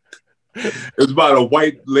 anyway. It was about a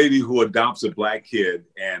white lady who adopts a black kid,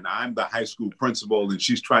 and I'm the high school principal, and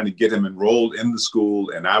she's trying to get him enrolled in the school,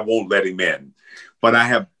 and I won't let him in. But I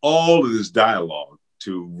have all of this dialogue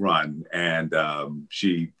to run, and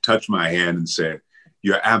she touched my hand and said,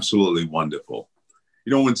 "You're absolutely wonderful."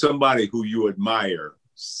 You know, when somebody who you admire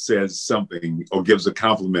says something or gives a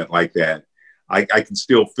compliment like that, I can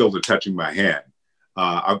still feel the touching my hand.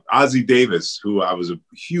 Ossie Davis, who I was a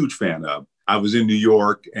huge fan of, I was in New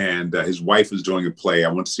York, and his wife was doing a play.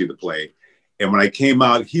 I went to see the play. And when I came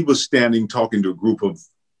out, he was standing talking to a group of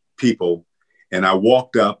people. And I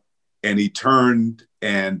walked up, and he turned,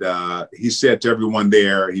 and he said to everyone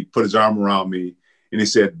there, he put his arm around me, and he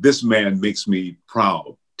said, "This man makes me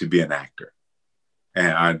proud to be an actor."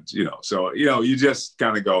 And you just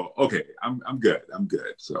kind of go, okay, I'm good. I'm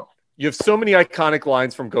good. So you have so many iconic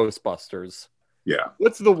lines from Ghostbusters. Yeah.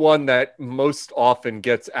 What's the one that most often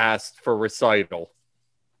gets asked for recital?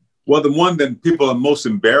 Well, the one that people are most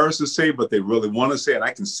embarrassed to say, but they really want to say it,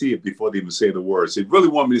 I can see it before they even say the words. They really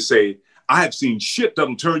want me to say, "I have seen shit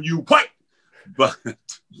that'll turn you white."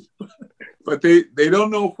 But they don't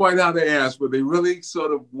know quite how to ask, but they really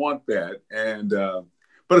sort of want that. And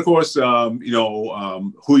but of course, "Who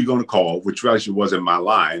You Gonna Call," which actually wasn't my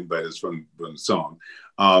line, but it's from the song.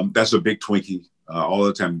 That's a big Twinkie. All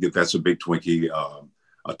the time you get "That's a big Twinkie."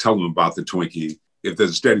 I'll tell them about the Twinkie. If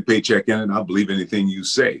there's a steady paycheck in it, I'll believe anything you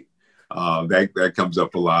say. That comes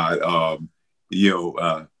up a lot.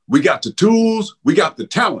 We got the tools, we got the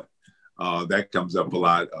talent. That comes up a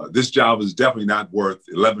lot. This job is definitely not worth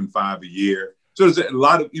 $11,500 a year. So there's a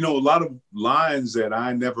lot of lines that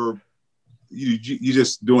I never, you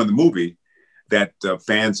just doing the movie that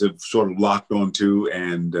fans have sort of locked onto,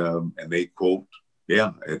 and they quote.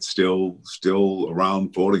 Yeah, it's still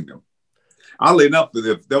around quoting them. Oddly enough,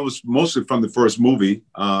 that was mostly from the first movie.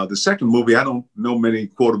 The second movie, I don't know many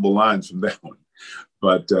quotable lines from that one.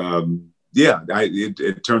 But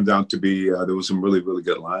it turned out to be, there was some really, really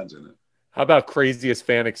good lines in it. How about craziest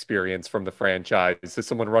fan experience from the franchise? Did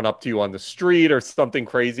someone run up to you on the street or something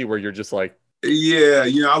crazy where you're just like... Yeah,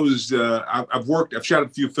 I've shot a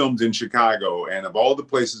few films in Chicago, and of all the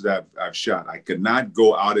places I've shot, I could not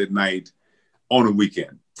go out at night on a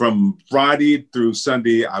weekend. From Friday through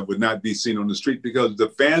Sunday, I would not be seen on the street, because the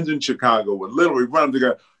fans in Chicago would literally run up to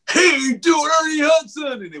go, "Hey, dude, Ernie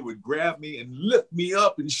Hudson!" And they would grab me and lift me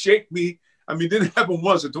up and shake me. I mean, it didn't happen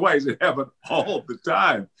once or twice. It happened all the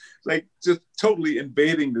time. Like, just totally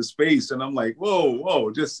invading the space. And I'm like, whoa,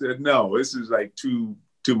 just no, this is like too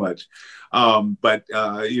much. I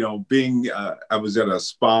was at a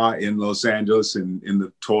spa in Los Angeles, and in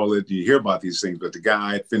the toilet, you hear about these things, but the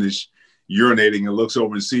guy finished urinating and looks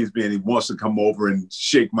over and sees me, and he wants to come over and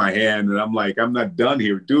shake my hand. And I'm like, I'm not done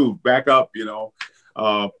here, dude, back up,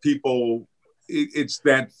 people, it's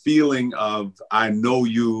that feeling of, I know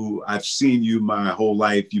you, I've seen you my whole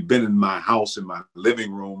life. You've been in my house, in my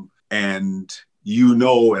living room, and you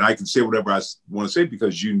know, and I can say whatever I want to say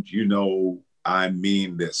because you know I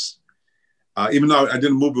mean this. Even though I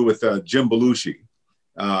did a movie with Jim Belushi,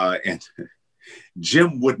 and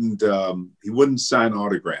Jim wouldn't sign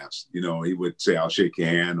autographs. You know, he would say, "I'll shake your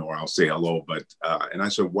hand" or "I'll say hello," but and I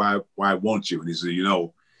said, "Why won't you?" And he said, "You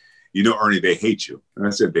know, Ernie, they hate you." And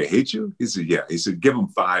I said, "They hate you?" He said, "Yeah." He said, "Give them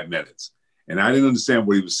 5 minutes." And I didn't understand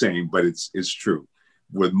what he was saying, but it's true.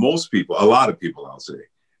 With most people, a lot of people, I'll say,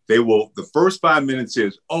 they will, the first 5 minutes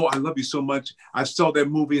is, "Oh, I love you so much. I saw that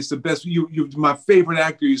movie. It's the best. You're my favorite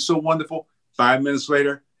actor. You're so wonderful." 5 minutes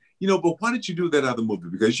later, "But why did you do that other movie?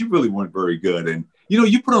 Because you really weren't very good. And,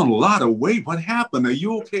 you put on a lot of weight. What happened? Are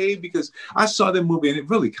you okay? Because I saw that movie and it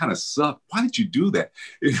really kind of sucked. Why did you do that?"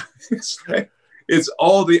 It's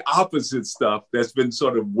all the opposite stuff that's been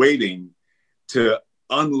sort of waiting to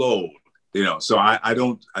unload. So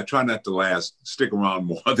I try not to stick around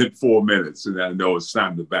more than 4 minutes, and I know it's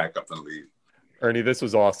time to back up and leave. Ernie, this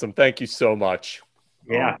was awesome. Thank you so much.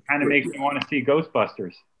 Yeah, kind of makes me want to see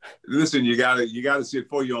Ghostbusters. Listen, you gotta see it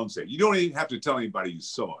for your own sake. You don't even have to tell anybody you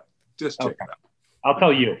saw it. Just check it out. I'll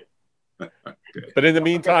tell you. Okay. But in the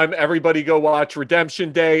meantime, everybody go watch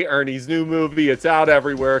Redemption Day, Ernie's new movie. It's out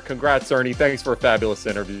everywhere. Congrats, Ernie. Thanks for a fabulous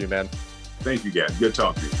interview, man. Thank you, guys. Good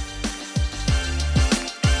talking to you.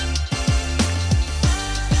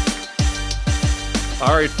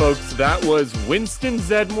 All right, folks, that was Winston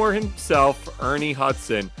Zeddemore himself, Ernie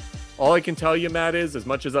Hudson. All I can tell you, Matt, is as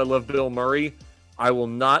much as I love Bill Murray, I will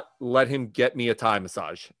not let him get me a Thai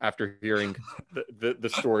massage after hearing the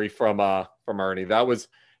story from Ernie.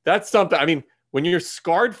 That's something. I mean, when you're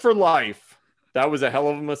scarred for life, that was a hell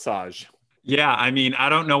of a massage. Yeah, I mean, I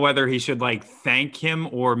don't know whether he should thank him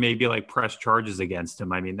or maybe press charges against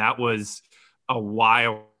him. I mean, that was a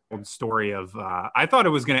wild story of I thought it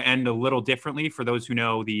was going to end a little differently for those who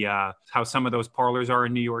know the how some of those parlors are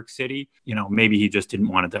in New York City. Maybe he just didn't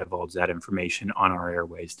want to divulge that information on our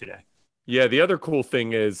airways today. Yeah, the other cool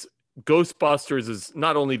thing is Ghostbusters is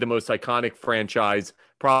not only the most iconic franchise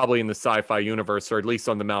probably in the sci-fi universe, or at least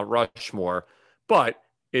on the Mount Rushmore, but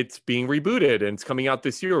it's being rebooted and it's coming out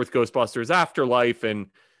this year with Ghostbusters Afterlife, and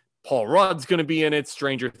Paul Rudd's going to be in it.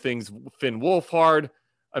 Stranger Things, Finn Wolfhard.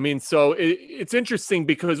 I mean, so it's interesting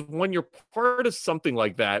because when you're part of something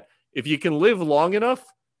like that, if you can live long enough,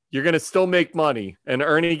 you're going to still make money. And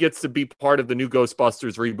Ernie gets to be part of the new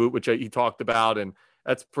Ghostbusters reboot, which he talked about, and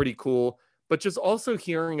that's pretty cool. But just also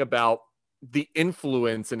hearing about the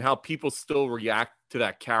influence and how people still react to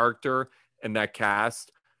that character and that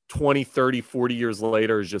cast 20, 30, 40 years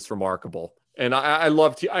later is just remarkable. And I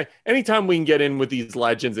love to, anytime we can get in with these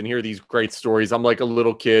legends and hear these great stories, I'm like a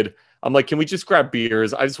little kid. I'm like, can we just grab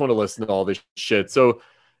beers? I just want to listen to all this shit. So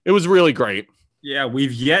it was really great. Yeah,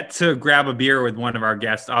 we've yet to grab a beer with one of our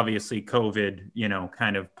guests. Obviously, COVID,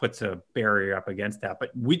 kind of puts a barrier up against that. But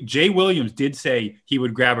Jay Williams did say he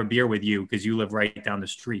would grab a beer with you because you live right down the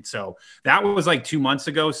street. So that was 2 months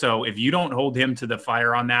ago. So if you don't hold him to the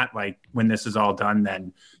fire on that, when this is all done,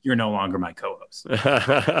 then you're no longer my co-host.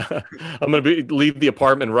 I'm going to leave the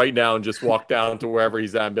apartment right now and just walk down to wherever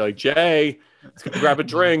he's at and be like, Jay, let's go grab a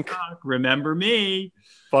drink. Remember me.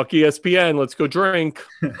 Fuck ESPN. Let's go drink.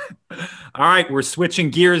 All right. We're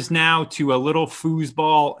switching gears now to a little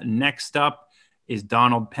foosball. Next up is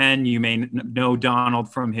Donald Penn. You may know Donald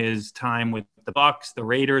from his time with the Bucks, the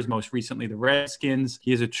Raiders, most recently the Redskins.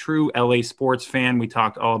 He is a true LA sports fan. We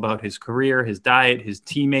talked all about his career, his diet, his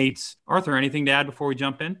teammates. Arthur, anything to add before we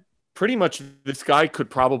jump in? Pretty much this guy could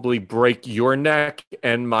probably break your neck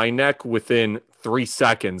and my neck within 3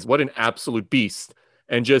 seconds. What an absolute beast.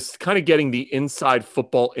 And just kind of getting the inside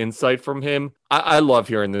football insight from him. I love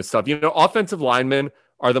hearing this stuff. Offensive linemen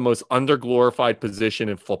are the most underglorified position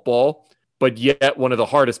in football, but yet one of the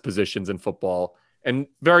hardest positions in football. And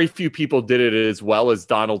very few people did it as well as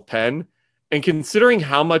Donald Penn. And considering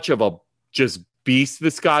how much of a just beast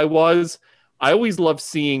this guy was, I always love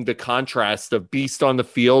seeing the contrast of beast on the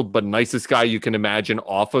field, but nicest guy you can imagine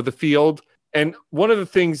off of the field. And one of the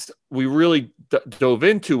things we really dove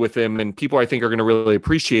into with him, and people I think are going to really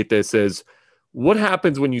appreciate this, is what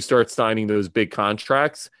happens when you start signing those big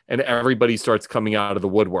contracts and everybody starts coming out of the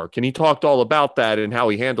woodwork. And he talked all about that and how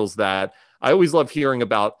he handles that. I always love hearing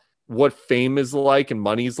about what fame is like and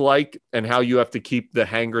money's like and how you have to keep the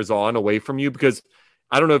hangers on away from you. Because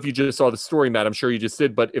I don't know if you just saw the story, Matt. I'm sure you just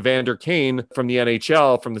did. But Evander Kane from the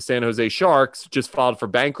NHL, from the San Jose Sharks, just filed for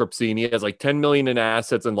bankruptcy. And he has $10 million in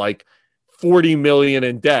assets and $40 million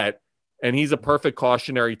in debt. And he's a perfect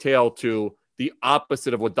cautionary tale to the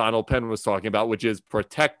opposite of what Donald Penn was talking about, which is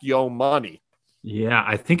protect your money. Yeah,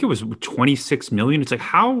 I think it was 26 million. It's like,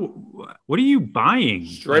 what are you buying?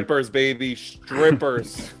 Strippers, baby,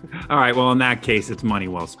 strippers. All right, well, in that case, it's money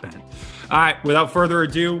well spent. All right, without further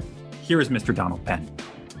ado, here is Mr. Donald Penn.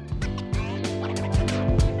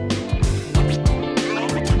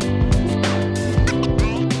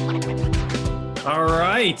 All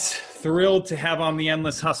right, thrilled to have on the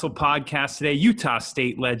Endless Hustle podcast today, Utah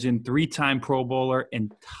State legend, 3-time Pro Bowler,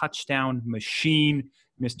 and touchdown machine,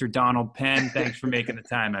 Mr. Donald Penn. Thanks for making the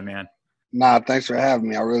time, my man. Nah, thanks for having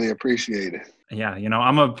me. I really appreciate it. Yeah,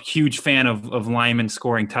 I'm a huge fan of linemen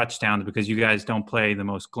scoring touchdowns because you guys don't play the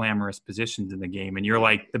most glamorous positions in the game, and you're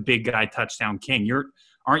like the big guy touchdown king.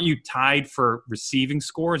 Aren't you tied for receiving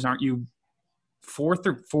scores? Aren't you fourth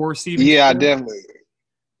or four receiving? Yeah, scores? I definitely.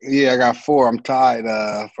 Yeah, I got 4. I'm tied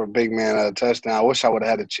for big man touchdown. I wish I would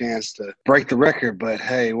have had a chance to break the record, but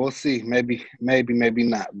hey, we'll see. Maybe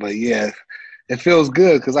not. But yeah, it feels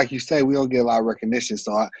good because, like you say, we don't get a lot of recognition.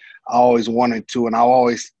 So I always wanted to, and I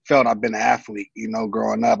always felt I've been an athlete.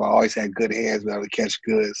 Growing up, I always had good hands, been able to catch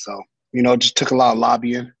good. So it just took a lot of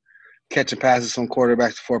lobbying, catching passes from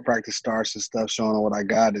quarterbacks before practice starts and stuff, showing them what I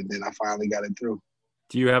got, and then I finally got it through.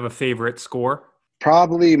 Do you have a favorite score?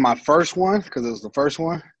 Probably my first one because it was the first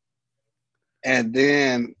one. And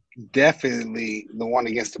then definitely the one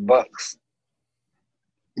against the Bucks,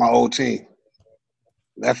 my old team.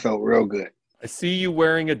 That felt real good. I see you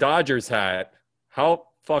wearing a Dodgers hat. How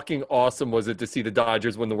fucking awesome was it to see the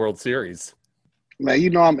Dodgers win the World Series?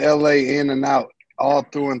 Man, I'm LA in and out, all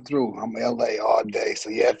through and through. I'm LA all day.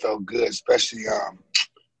 So, yeah, it felt good, especially,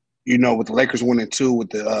 with the Lakers winning 2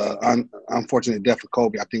 with the unfortunate death of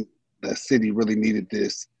Kobe. I think the city really needed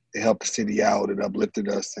this. It helped the city out. It uplifted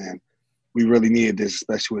us, and we really needed this,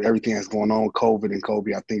 especially with everything that's going on with COVID and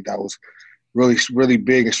Kobe. I think that was really, really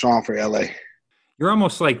big and strong for LA. You're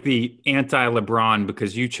almost like the anti-LeBron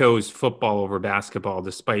because you chose football over basketball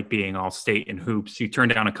despite being all state in hoops. You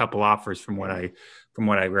turned down a couple offers from what I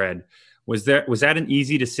read. Was that an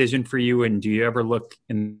easy decision for you? And do you ever look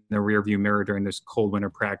in the rearview mirror during those cold winter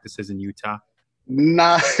practices in Utah?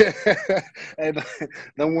 Nah, and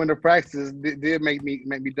the winter practices did make me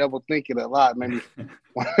double think it a lot. Made me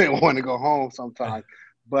want to go home sometimes.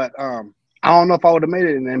 But I don't know if I would have made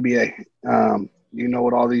it in the NBA.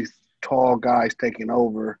 With all these tall guys taking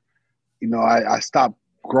over, I stopped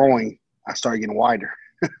growing. I started getting wider.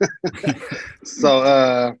 So,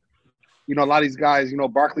 a lot of these guys,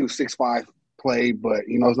 Barkley was 6'5", played, but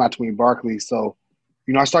it's not too many Barkleys. So,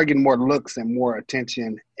 I started getting more looks and more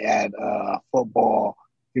attention at football,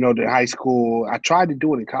 than high school. I tried to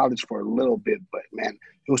do it in college for a little bit, but, man,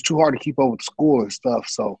 it was too hard to keep up with school and stuff.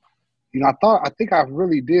 So, I think I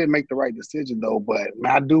really did make the right decision, though. But,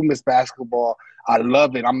 man, I do miss basketball. I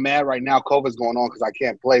love it. I'm mad right now. COVID's going on because I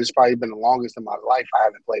can't play. It's probably been the longest in my life I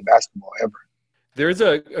haven't played basketball ever. There's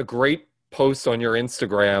a great post on your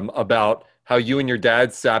Instagram about how you and your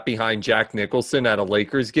dad sat behind Jack Nicholson at a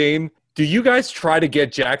Lakers game. Do you guys try to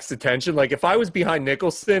get Jack's attention? Like, if I was behind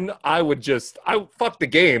Nicholson, I fuck the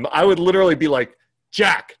game. I would literally be like,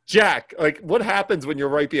 Jack. Like, what happens when you're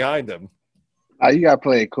right behind him? You got to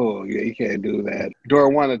play it cool. Yeah, you can't do that.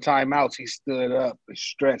 During one of the timeouts, he stood up and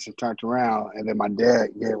stretched and turned around, and then my dad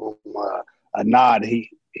gave him a nod. He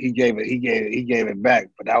gave it back,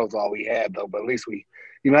 but that was all we had, though. But at least we,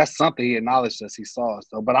 that's something he acknowledged us. He saw us,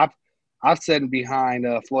 though. But I've sat behind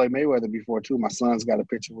Floyd Mayweather before, too. My son's got a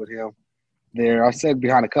picture with him there. I sat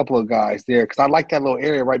behind a couple of guys there because I like that little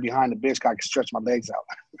area right behind the bench. I can stretch my legs out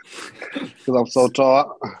because I'm so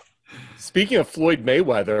tall. Speaking of Floyd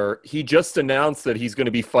Mayweather, he just announced that he's going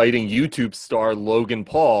to be fighting YouTube star Logan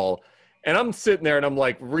Paul. And I'm sitting there and I'm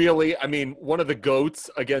like, really? I mean, one of the GOATs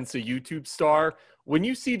against a YouTube star. When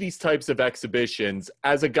you see these types of exhibitions,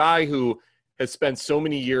 as a guy who has spent so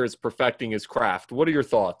many years perfecting his craft, what are your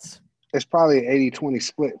thoughts? It's probably an 80-20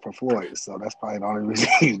 split for Floyd, so that's probably the only reason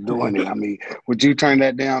he's doing it. I mean, would you turn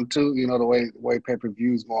that down too? The way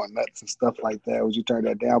pay-per-views going nuts and stuff like that. Would you turn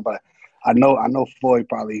that down? But I know Floyd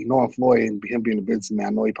probably, knowing Floyd and him being a businessman, I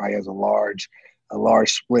know he probably has a large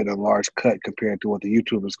split, a large cut compared to what the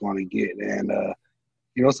YouTuber's going to get. And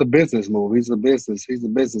it's a business move. He's a business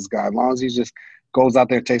guy. As long as he just goes out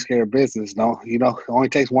there and takes care of business, it only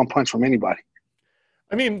takes one punch from anybody.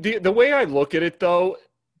 I mean, the way I look at it though,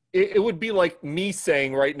 it would be like me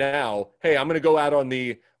saying right now, hey, I'm going to go out on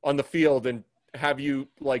the field and have you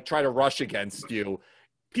like try to rush against you.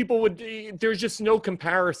 There's just no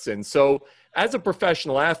comparison. So as a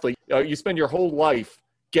professional athlete, you spend your whole life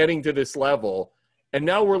getting to this level. And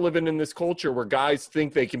now we're living in this culture where guys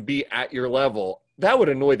think they can be at your level. That would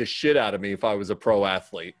annoy the shit out of me if I was a pro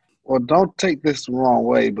athlete. Well, don't take this the wrong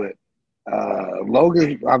way, but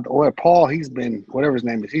Logan, or Paul, he's been, whatever his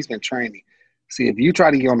name is, he's been training. See, if you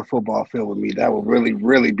try to get on the football field with me, that would really,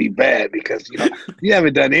 really be bad because, you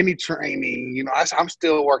haven't done any training. I'm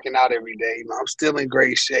still working out every day. I'm still in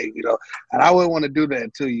great shape, and I wouldn't want to do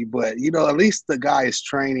that to you. But, at least the guy has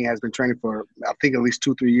been training for, I think, at least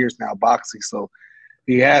 2-3 years now, boxing. So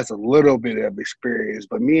he has a little bit of experience.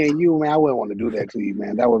 But me and you, man, I wouldn't want to do that to you,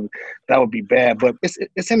 man. That would be bad. But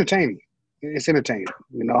it's entertaining. It's entertaining.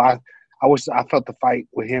 I wish I felt the fight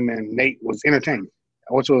with him and Nate was entertaining.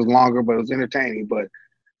 I wish it was longer, but it was entertaining. But,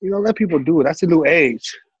 let people do it. That's a new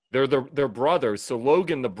age. They're brothers. So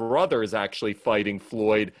Logan, the brother, is actually fighting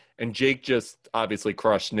Floyd, and Jake just obviously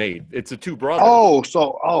crushed Nate. It's the two brothers.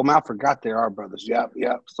 Man, I forgot they are brothers. Yep.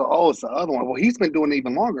 So, it's the other one. Well, he's been doing it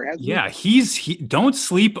even longer, hasn't he? Yeah, don't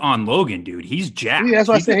sleep on Logan, dude. He's jacked. Yeah, that's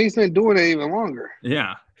why I said he's been doing it even longer.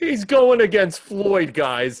 Yeah. He's going against Floyd,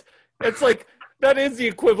 guys. It's like – that is the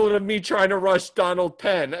equivalent of me trying to rush Donald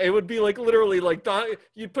Penn. It would be like literally like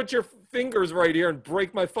you'd put your fingers right here and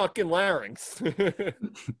break my fucking larynx.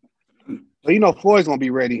 But Floyd's going to be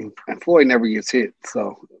ready, and Floyd never gets hit.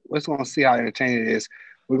 So we're just going to see how entertaining it is.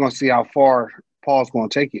 We're going to see how far Paul's going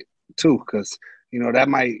to take it, too, because, that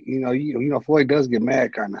might, Floyd does get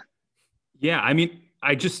mad kind of. Yeah, I mean,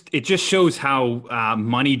 it just shows how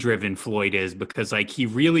money-driven Floyd is because, like, he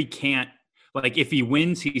really can't. Like, if he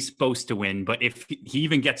wins, he's supposed to win. But if he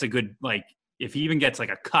even gets a cut,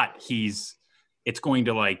 it's going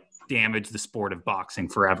to, like, damage the sport of boxing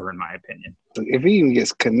forever, in my opinion. So if he even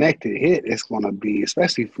gets connected hit, it's going to be,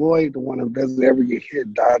 especially Floyd, the one who doesn't ever get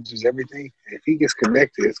hit, dodges everything. If he gets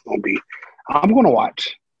connected, it's going to be – I'm going to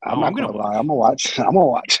watch. I'm not going to lie. I'm going to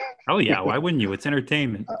watch. Oh, yeah. Why wouldn't you? It's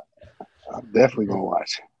entertainment. I'm definitely going to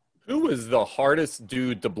watch. Who was the hardest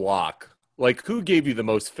dude to block? Like, who gave you the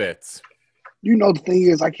most fits? The thing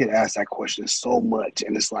is, I get asked that question so much,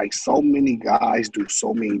 and it's like so many guys do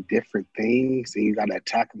so many different things, and you got to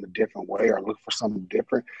attack them a different way or look for something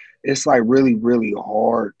different. It's like really, really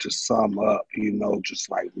hard to sum up,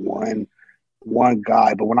 just like one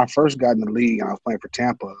guy. But when I first got in the league and I was playing for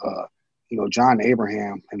Tampa, John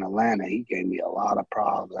Abraham in Atlanta, he gave me a lot of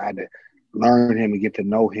problems. I had to learn him and get to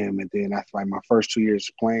know him, and then after like my first 2 years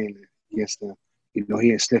playing against him, he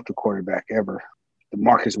hadn't sniffed a quarterback ever.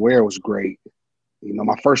 Marcus Ware was great.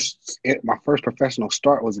 My first professional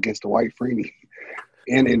start was against Dwight Freeney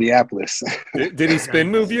in Indianapolis. Did he spin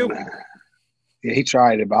move you? Yeah, he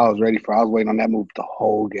tried it, but I was waiting on that move the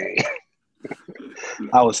whole game.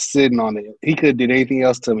 I was sitting on it. He could have did anything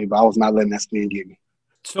else to me, but I was not letting that spin get me.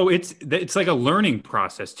 So it's like a learning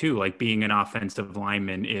process too. Like being an offensive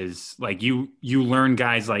lineman is like you learn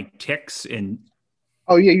guys like ticks and.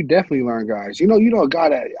 Oh yeah, you definitely learn guys. A guy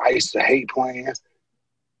that I used to hate playing.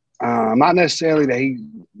 Not necessarily that he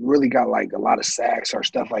really got like a lot of sacks or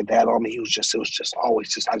stuff like that on me. It was just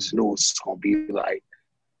always I just knew it was just gonna be like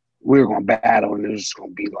we were gonna battle, and it was just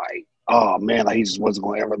gonna be like, oh man, like he just wasn't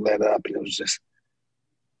gonna ever let up, and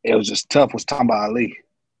it was just tough. Was Tamba Ali.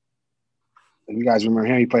 If you guys remember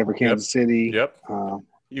him, he played for Kansas City. Yep.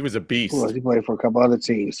 He was a beast. He played for a couple other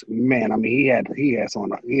teams. Man, I mean, he had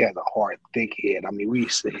a hard, thick head. I mean, we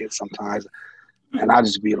used to hit sometimes. And I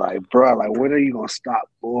just be like, bro, like, when are you going to stop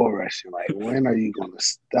bull rushing? Like, when are you going to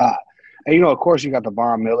stop? And, of course, you got the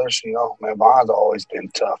Von Millers. Man, Von's always been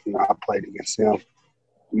tough. I played against him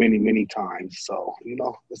many, many times. So,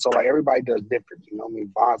 so, like, everybody does different.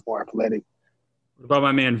 Von's more athletic. What about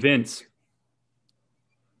my man Vince?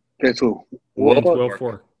 Vince who? Vince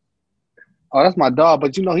Wilfork. Oh, that's my dog.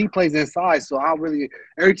 But, he plays inside. So,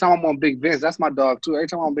 every time I'm on Big Vince, that's my dog, too. Every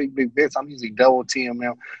time I'm on Big Vince, I'm usually double team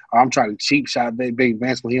him. Or I'm trying to cheap shot Big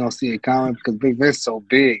Vince when he don't see it coming because Big Vince is so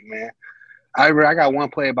big, man. I got one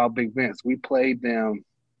play about Big Vince. We played them.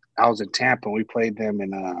 I was in Tampa. We played them in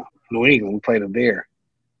New England. We played them there.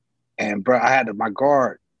 And, bro, I had my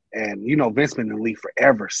guard. And, Vince been in the league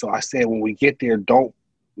forever. So I said, when we get there, don't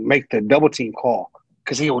make the double team call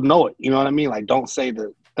because he'll know it. You know what I mean? Like, don't say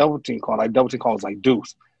the double team call. Like, double team call is like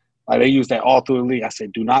deuce. Like, they use that all through the league. I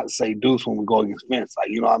said, do not say deuce when we go against Vince. Like,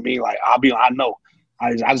 you know what I mean? Like, I know.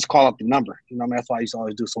 I just call up the number. That's what I used to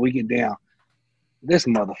always do. So we get down. This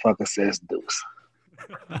motherfucker says deuce.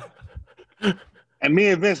 And me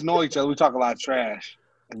and Vince know each other. We talk a lot of trash.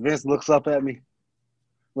 And Vince looks up at me,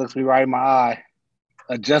 looks me right in my eye,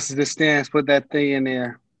 adjusts his stance, put that thing in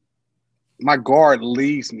there. My guard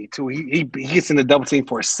leaves me, too. He gets in the double team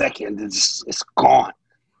for a second. It's gone.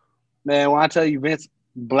 Man, when I tell you Vince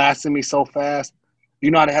blasted me so fast, you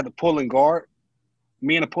know how they had the pulling guard?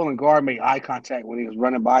 Me and the pulling guard made eye contact when he was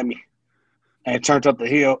running by me. and turned up the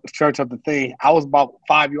hill, turned up the thing. I was about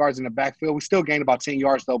 5 yards in the backfield. We still gained about 10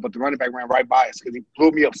 yards though, but the running back ran right by us because he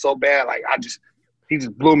blew me up so bad. Like he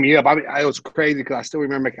just blew me up. I mean, it was crazy because I still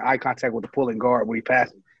remember making eye contact with the pulling guard when he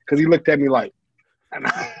passed me because he looked at me like, and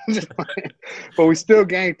but we still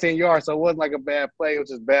gained 10 yards, so it wasn't like a bad play. It was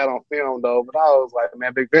just bad on film though. But I was like,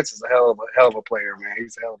 man, Big Vince is a hell of a player, man.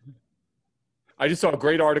 He's a hell of a I just saw a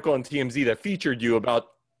great article on TMZ that featured you about,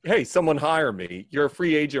 hey, someone hire me. You're a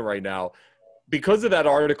free agent right now. Because of that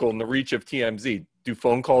article and the reach of TMZ, do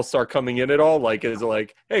phone calls start coming in at all? Like, is it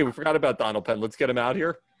like, hey, we forgot about Donald Penn. Let's get him out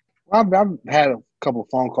here? I've had a couple of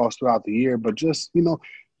phone calls throughout the year, but just,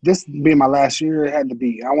 this being my last year, I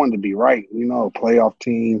wanted to be right, a playoff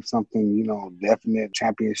team, something, definite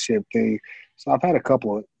championship thing. So I've had a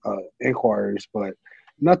couple of inquiries, but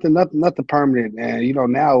nothing permanent.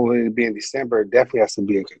 And, now with it being December, it definitely has to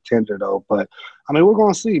be a contender though. But I mean, we're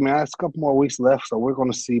going to see, man. It's a couple more weeks left, so we're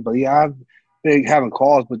going to see. But yeah, I've been having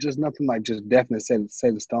calls, but just nothing like just definite set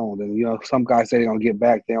in stone. And, some guys say they're going to get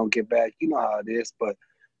back. They don't get back. You know how it is. But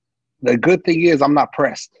the good thing is I'm not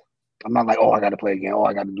pressed. I'm not like, I got to play again.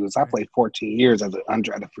 I got to do this. I played 14 years as an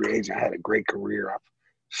undrafted free agent. I had a great career. I've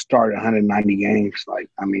started 190 games. So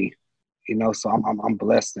I'm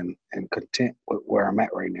blessed and content with where I'm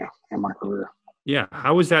at right now in my career. Yeah.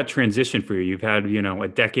 How was that transition for you? You've had, a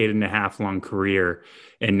decade and a half long career,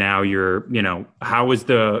 and now you're, how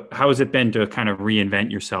has it been to kind of reinvent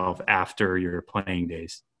yourself after your playing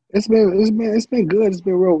days? It's been good. It's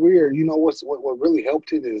been real weird. What really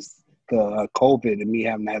helped it is the COVID and me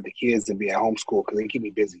having to have the kids and be at homeschool because they keep me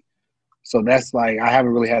busy. So that's like, I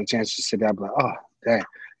haven't really had a chance to sit down and be like, oh, dang.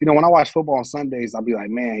 When I watch football on Sundays, I'll be like,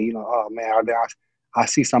 man, I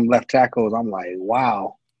see some left tackles. I'm like,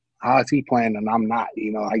 wow, how is he playing and I'm not?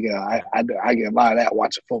 I get a lot of that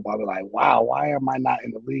watching football. I'll be like, wow, why am I not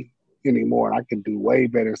in the league anymore? And I could do way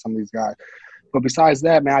better than some of these guys. But besides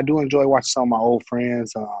that, man, I do enjoy watching some of my old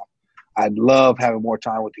friends. I love having more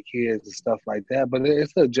time with the kids and stuff like that. But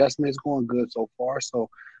it's an adjustment. It's going good so far. So,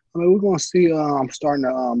 I mean, we're going to see. I'm starting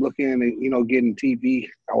to look into, getting TV.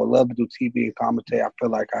 I would love to do TV and commentate. I feel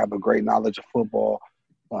like I have a great knowledge of football.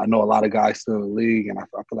 I know a lot of guys still in the league, and I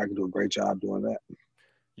feel like I can do a great job doing that.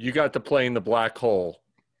 You got to play in the black hole.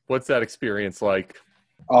 What's that experience like?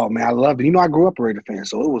 Oh, man, I love it. I grew up a Raider fan,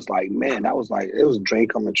 so it was like, man, it was a dream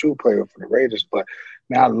coming true playing for the Raiders. But,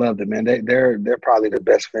 man, I loved it, man. They're probably the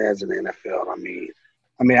best fans in the NFL. I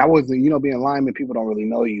mean, I wasn't, being a lineman, people don't really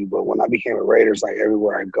know you. But when I became a Raiders, like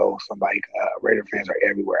everywhere I go, Raider fans are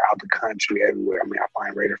everywhere, out the country, everywhere. I mean, I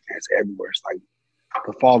find Raider fans everywhere. It's like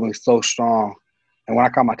the following is so strong. And when I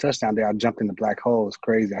caught my touchdown there, I jumped in the black hole. It's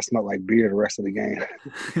crazy. I smelled like beer the rest of the game.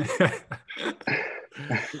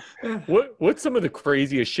 What's some of the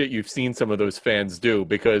craziest shit you've seen some of those fans do?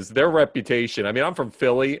 Because their reputation, I mean, I'm from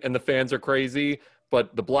Philly and the fans are crazy,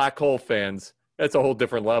 but the black hole fans, that's a whole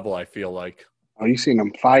different level, I feel like. Oh, you seen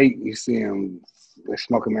them fight. You see them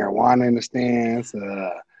smoking marijuana in the stands.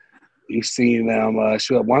 You seen them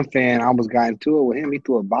shoot up. One fan, I almost got into it with him. He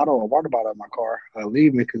threw a water bottle in my car,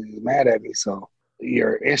 leaving me because he was mad at me. So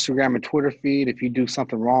your Instagram and Twitter feed, if you do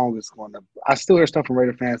something wrong, it's going to – I still hear stuff from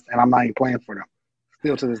Raider fans, and I'm not even playing for them.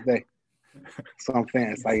 Still to this day. Some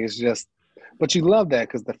fans, it's just – but you love that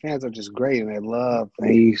because the fans are just great, and they love –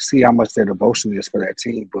 and you see how much their devotion is for that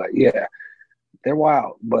team. But, yeah, they're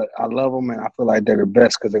wild. But I love them, and I feel like they're the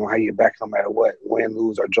best because they're going to have you back no matter what, win,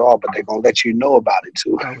 lose, or draw, but they're going to let you know about it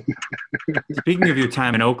too. Speaking of your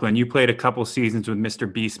time in Oakland, you played a couple seasons with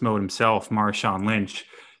Mr. Beast Mode himself, Marshawn Lynch.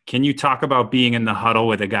 Can you talk about being in the huddle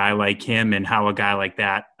with a guy like him and how a guy like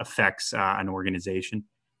that affects an organization?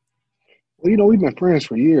 Well, we've been friends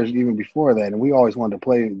for years, even before that, and we always wanted to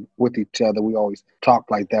play with each other. We always talked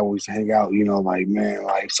like that when we used to hang out,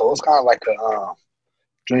 so it's kind of like a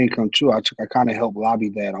dream come true. I kind of helped lobby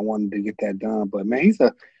that. I wanted to get that done, but man,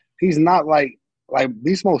 he's not like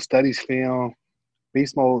Beast Mode studies film.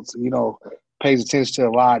 Beast Mode, pays attention to a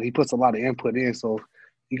lot. He puts a lot of input in, so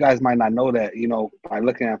you guys might not know that, by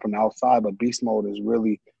looking at it from the outside, but Beast Mode is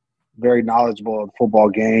really very knowledgeable of the football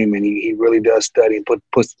game, and he really does study and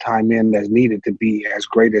puts the time in that's needed to be as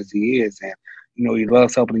great as he is. And, he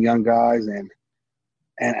loves helping the young guys, and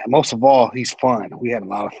most of all, he's fun. We had a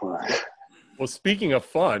lot of fun. Well, speaking of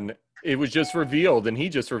fun, it was just revealed, and he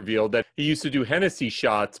just revealed that he used to do Hennessy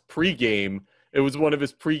shots pregame. It was one of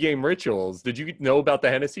his pregame rituals. Did you know about the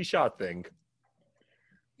Hennessy shot thing?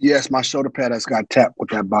 Yes, my shoulder pad has got tapped with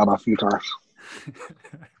that bottle a few times.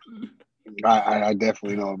 I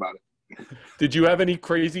definitely know about it. Did you have any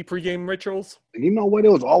crazy pregame rituals? You know what?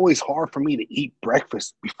 It was always hard for me to eat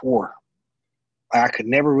breakfast before. I could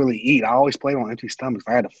never really eat. I always played on empty stomachs.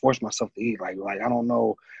 I had to force myself to eat. Like I don't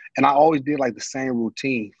know. And I always did like the same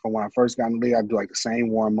routine from when I first got in the league. I'd do like the same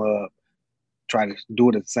warm up, try to do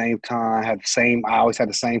it at the same time. I always had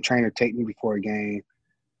the same trainer take me before a game.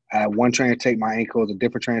 I had one trainer take my ankles, a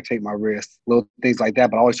different trainer take my wrists, little things like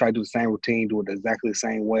that. But I always try to do the same routine, do it exactly the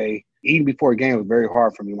same way. Eating before a game was very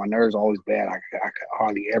hard for me. My nerves are always bad. I could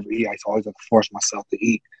hardly ever eat. I always have to force myself to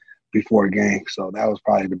eat before a game. So that was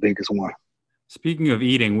probably the biggest one. Speaking of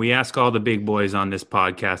eating, we ask all the big boys on this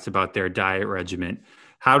podcast about their diet regimen.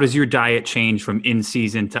 How does your diet change from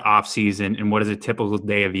in-season to off-season, and what does a typical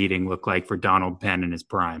day of eating look like for Donald Penn in his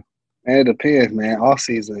prime? Man, it depends, man. Off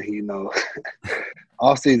season,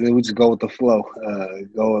 off season we just go with the flow,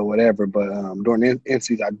 go with whatever. But during in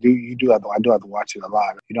season, I do have to watch it a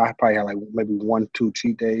lot. I probably have like maybe 1-2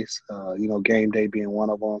 cheat days. Game day being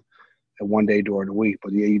one of them, and one day during the week.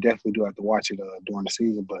 But yeah, you definitely do have to watch it during the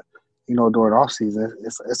season. But during off season,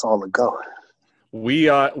 it's all a go. We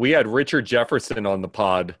had Richard Jefferson on the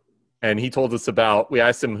pod, and he told us we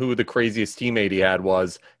asked him who the craziest teammate he had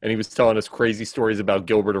was, and he was telling us crazy stories about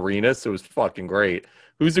Gilbert Arenas. It was fucking great.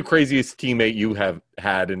 Who's the craziest teammate you have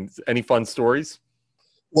had, and any fun stories?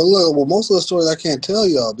 Well, most of the stories I can't tell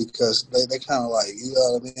y'all because they kind of like, you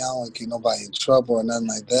know what I mean? I don't want to get nobody in trouble or nothing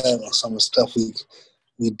like that on some of the stuff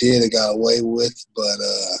we did and got away with, but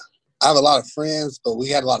I have a lot of friends, but we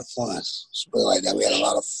had a lot of fun. Just put it like that. We had a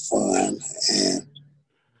lot of fun, and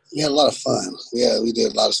we had a lot of fun. We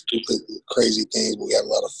did a lot of stupid, crazy things, but we had a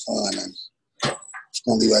lot of fun. And it's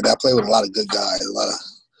going to be like that. I played with a lot of good guys.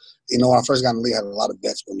 When I first got in the league, I had a lot of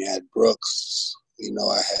vets with me. I had Brooks.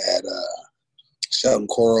 I had Sheldon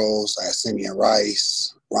Quarles. I had Simeon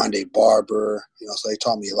Rice, Rondé Barber. So they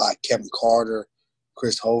taught me a lot. Kevin Carter,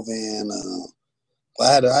 Chris Hovan.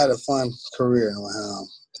 But I had a fun career.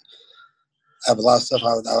 I have a lot of stuff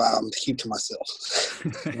I'm to keep to myself.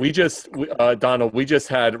 Donald, we just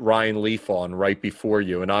had Ryan Leaf on right before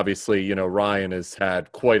you. And obviously, Ryan has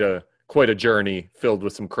had quite a journey filled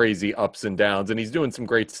with some crazy ups and downs. And he's doing some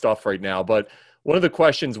great stuff right now. But one of the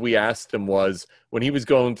questions we asked him was, when he was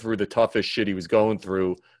going through the toughest shit he was going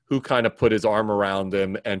through, who kind of put his arm around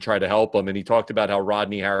him and tried to help him? And he talked about how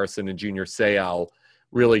Rodney Harrison and Junior Seau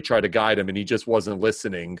really tried to guide him, and he just wasn't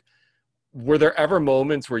listening. Were there ever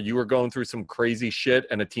moments where you were going through some crazy shit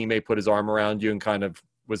and a teammate put his arm around you and kind of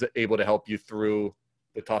was able to help you through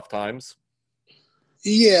the tough times?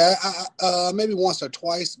 Yeah, maybe once or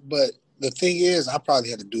twice. But the thing is, I probably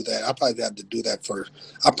had to do that. I probably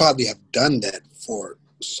have done that for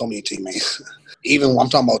so many teammates. Even I'm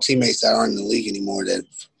talking about teammates that aren't in the league anymore that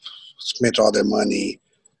spent all their money.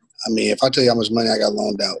 I mean, if I tell you how much money I got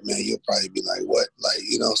loaned out, man, you'll probably be like, what?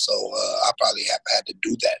 So I probably have had to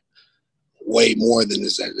do that way more than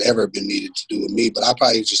has ever been needed to do with me. But I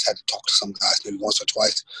probably just had to talk to some guys maybe once or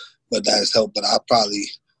twice, but that has helped. But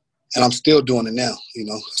and I'm still doing it now,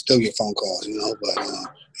 I still get phone calls, but,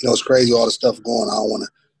 it's crazy, all the stuff going on. I don't want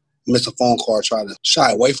to miss a phone call or try to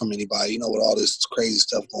shy away from anybody, with all this crazy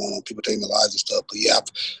stuff going on, people taking their lives and stuff. But yeah,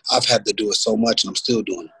 I've had to do it so much and I'm still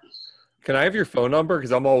doing it. Can I have your phone number?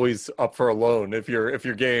 Because I'm always up for a loan if you're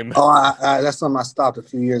game. Oh, that's something I stopped a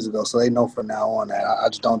few years ago, so they know from now on that I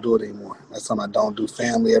just don't do it anymore. That's something I don't do.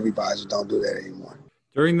 Family, everybody, just don't do that anymore.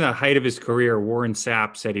 During the height of his career, Warren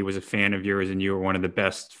Sapp said he was a fan of yours and you were one of the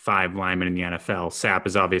best 5 linemen in the NFL. Sapp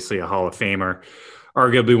is obviously a Hall of Famer,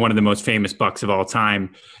 arguably one of the most famous Bucs of all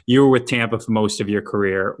time. You were with Tampa for most of your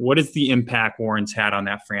career. What is the impact Warren's had on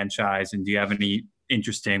that franchise, and do you have any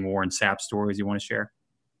interesting Warren Sapp stories you want to share?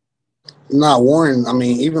 Nah, Warren, I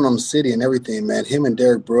mean, even on the city and everything, man, him and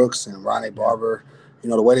Derek Brooks and Rondé Barber,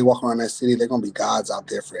 the way they walk around that city, they're going to be gods out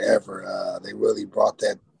there forever. They really brought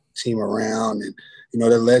that team around, and,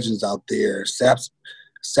 they're legends out there. Sapp's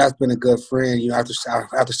been a good friend. After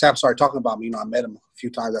Sapp started talking about me, I met him a few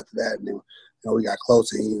times after that, and then, we got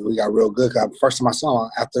close and we got real good. First time I saw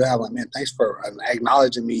him after that, I was like, man, thanks for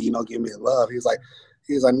acknowledging me, giving me the love. He was like,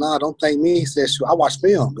 nah, don't thank me. He said, I watched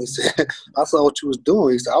film. He said, I saw what you was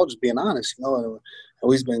doing. He said, I was just being honest, and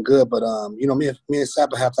we've been good. But, me and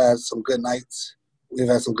Sapp have had some good nights. We've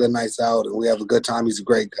had some good nights out, and we have a good time. He's a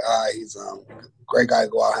great guy. He's a great guy to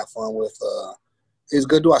go out and have fun with. He's a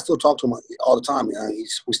good dude. I still talk to him all the time.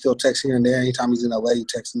 We still text here and there. Anytime he's in LA, he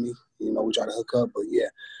texts me. We try to hook up. But, yeah,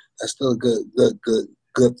 that's still a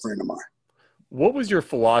good friend of mine. What was your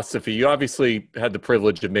philosophy? You obviously had the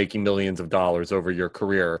privilege of making millions of dollars over your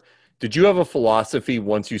career. Did you have a philosophy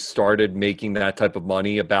once you started making that type of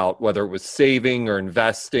money about whether it was saving or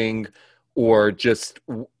investing or just,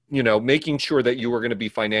 making sure that you were going to be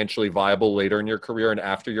financially viable later in your career and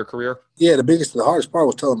after your career? Yeah, the hardest part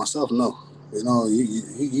was telling myself no. You know,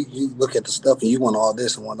 you look at the stuff and you want all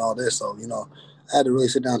this and want all this. So, you know, I had to really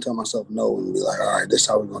sit down and tell myself no and be like, all right, this is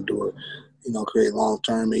how we're going to do it, you know, create long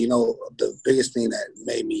term. And, you know, the biggest thing that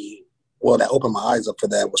made me, well, that opened my eyes up for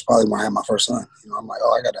that was probably when I had my first son. You know, I'm like,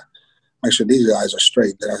 oh, I got to make sure these guys are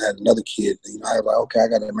straight. Then I had another kid. You know, I was like, okay, I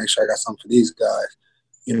got to make sure I got something for these guys.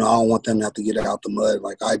 You know, I don't want them to have to get out the mud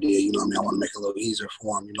like I did. You know what I mean? I want to make it a little easier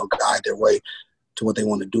for them, you know, guide their way to what they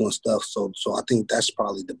want to do and stuff. So I think that's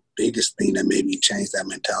probably the biggest thing that made me change that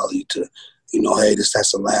mentality to, you know, hey, this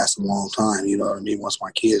has to last a long time. You know what I mean? Once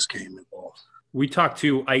my kids came involved. We talked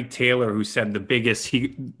to Ike Taylor, who said the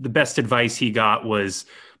best advice he got was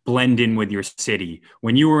blend in with your city.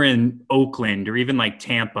 When you were in Oakland or even like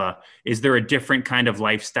Tampa, is there a different kind of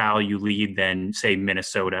lifestyle you lead than, say,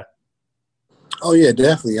 Minnesota? Oh, yeah,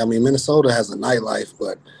 definitely. I mean, Minnesota has a nightlife,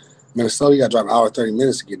 but Minnesota, you got to drive an hour, 30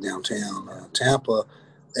 minutes to get downtown. Tampa,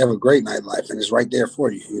 they have a great nightlife, and it's right there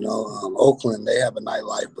for you. You know, Oakland, they have a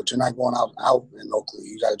nightlife, but you're not going out in Oakland.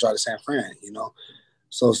 You got to drive to San Fran, you know.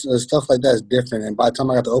 So stuff like that is different. And by the time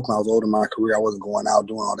I got to Oakland, I was older in my career. I wasn't going out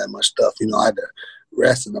doing all that much stuff. You know, I had to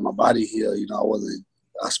rest and let my body heal. You know, I wasn't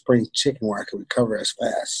a spring chicken where I could recover as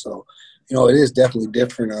fast. So, you know, it is definitely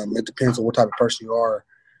different. It depends on what type of person you are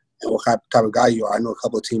and what type of guy you are. I know a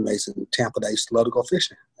couple of teammates in Tampa that used to love to go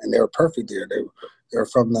fishing, and they were perfect there. They were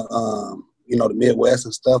from the you know, the Midwest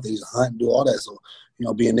and stuff. They used to hunt and do all that. So, you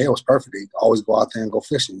know, being there was perfect. They always go out there and go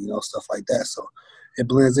fishing, you know, stuff like that. So it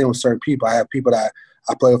blends in with certain people. I have people that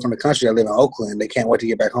I play with from the country that live in Oakland. They can't wait to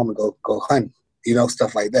get back home and go hunting, you know,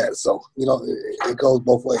 stuff like that. So, you know, it goes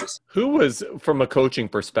both ways. Who was, from a coaching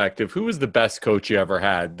perspective, who was the best coach you ever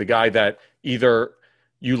had? The guy that either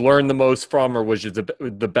you learned the most from or was just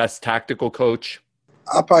the best tactical coach?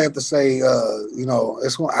 I'll probably have to say, you know,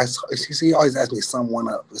 it's one. He always asks me someone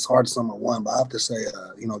up. It's hard to sum up one, but I have to say,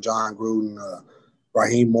 you know, John Gruden,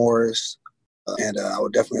 Raheem Morris, and I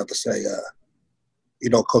would definitely have to say, you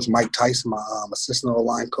know, Coach Mike Tyson, my assistant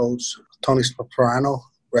O-line coach, Tony Sparano,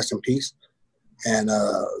 rest in peace, and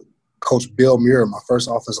Coach Bill Muir, my first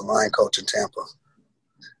offensive line coach in Tampa.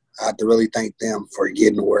 I have to really thank them for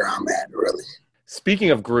getting to where I'm at, really. Speaking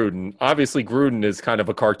of Gruden, obviously Gruden is kind of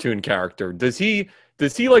a cartoon character. Does he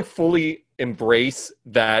like fully embrace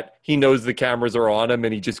that he knows the cameras are on him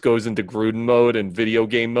and he just goes into Gruden mode and video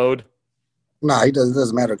game mode? Nah, it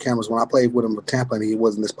doesn't matter cameras. When I played with him with Tampa and he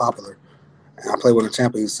wasn't this popular, and I played with him in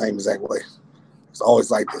Tampa, he's the same exact way. It's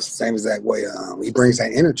always like this, same exact way. He brings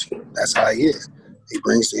that energy. That's how he is. He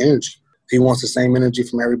brings the energy. He wants the same energy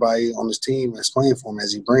from everybody on his team that's playing for him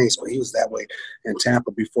as he brings. But he was that way in Tampa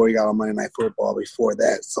before he got on Monday Night Football, before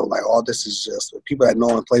that. So, like, all this is just – people that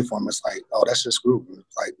know and play for him, it's like, oh, that's just Gruden.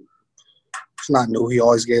 Like, it's not new. He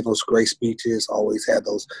always gave those great speeches, always had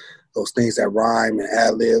those things that rhyme and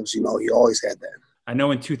ad-libs. You know, he always had that. I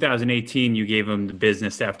know in 2018 you gave him the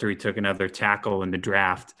business after he took another tackle in the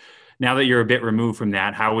draft. Now that you're a bit removed from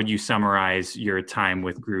that, how would you summarize your time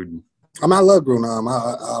with Gruden? I mean, I love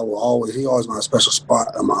Gruden. He always got a special spot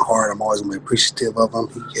in my heart. I'm always going to be appreciative of him.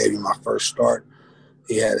 He gave me my first start.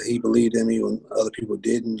 He believed in me when other people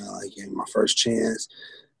didn't. He gave me my first chance.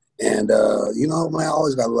 And, you know, man, I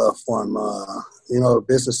always got love for him. You know, the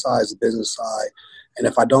business side is the business side. And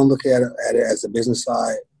if I don't look at it as the business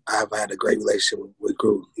side, I've had a great relationship with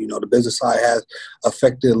Gruden. You know, the business side has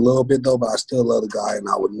affected a little bit, though, but I still love the guy, and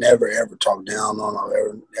I would never, ever talk down on him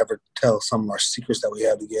or ever tell some of our secrets that we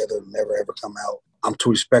have together, never, ever come out. I'm too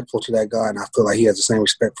respectful to that guy, and I feel like he has the same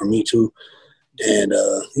respect for me, too. And,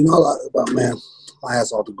 you know, man, my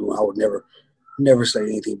hat's off to Gruden. I would never say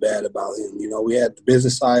anything bad about him. You know, we had the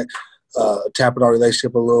business side tapping our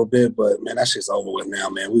relationship a little bit, but, man, that shit's over with now,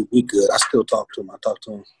 man. We good. I still talk to him. I talked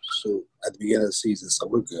to him at the beginning of the season, so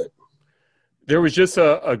we're good. There was just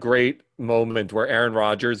a great moment where Aaron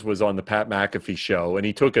Rodgers was on the Pat McAfee show, and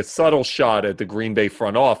he took a subtle shot at the Green Bay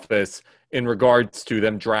front office in regards to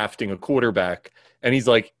them drafting a quarterback. And he's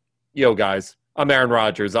like, yo, guys, I'm Aaron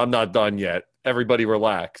Rodgers. I'm not done yet. Everybody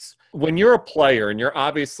relax. When you're a player and you're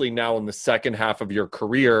obviously now in the second half of your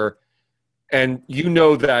career, and you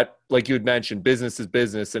know that, like you had mentioned, business is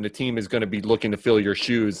business and a team is going to be looking to fill your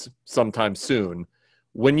shoes sometime soon.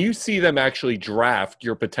 When you see them actually draft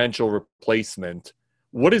your potential replacement,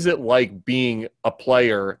 what is it like being a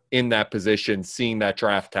player in that position, seeing that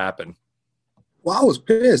draft happen? Well, I was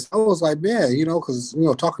pissed. I was like, man, you know, because, you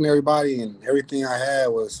know, talking to everybody and everything I had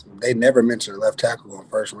was they never mentioned a left tackle in the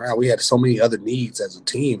first round. We had so many other needs as a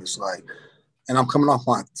team. It's like, and I'm coming off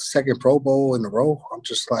my second Pro Bowl in a row. I'm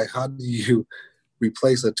just like, how do you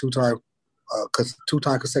replace a two-time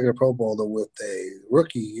consecutive Pro Bowler with a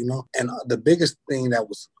rookie, you know? And the biggest thing that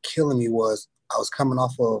was killing me was I was coming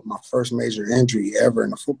off of my first major injury ever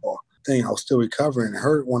in the football. thing. I was still recovering. It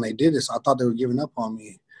hurt when they did this. I thought they were giving up on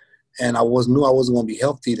me. And I knew I wasn't going to be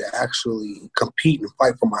healthy to actually compete and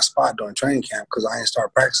fight for my spot during training camp because I didn't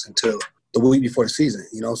start practicing until the week before the season,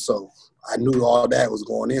 So I knew all that was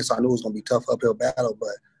going in. So I knew it was going to be a tough uphill battle,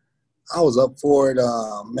 but I was up for it.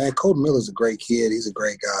 Man, Colton Miller's a great kid. He's a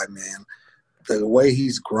great guy, man. The way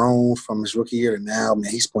he's grown from his rookie year to now,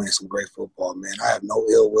 man, he's playing some great football, man. I have no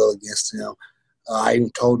ill will against him. I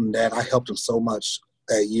even told him that. I helped him so much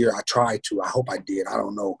that year. I tried to. I hope I did. I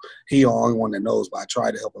don't know. He's the only one that knows, but I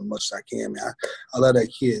tried to help him as much as I can, man. I love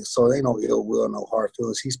that kid. So there ain't no ill will, no hard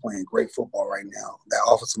feelings. He's playing great football right now. That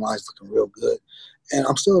offensive line is looking real good. And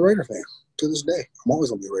I'm still a Raider fan to this day. I'm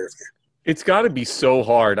always going to be a Raider fan. It's got to be so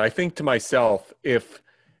hard. I think to myself, if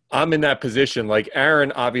I'm in that position, like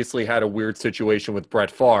Aaron obviously had a weird situation with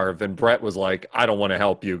Brett Favre, and Brett was like, I don't want to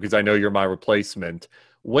help you because I know you're my replacement.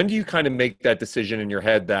 When do you kind of make that decision in your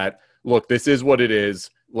head that, look, this is what it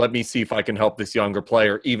is. Let me see if I can help this younger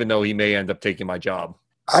player, even though he may end up taking my job?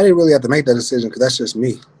 I didn't really have to make that decision because that's just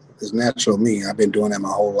me. It's natural me. I've been doing that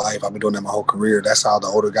my whole life. I've been doing that my whole career. That's how the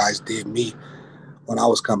older guys did me when I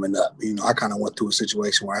was coming up. I kind of went through a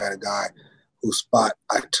situation where I had a guy whose spot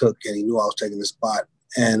I took, and he knew I was taking the spot.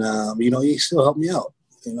 And, he still helped me out.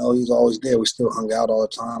 He was always there. We still hung out all the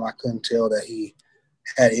time. I couldn't tell that he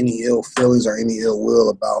had any ill feelings or any ill will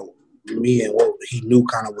about me and what he knew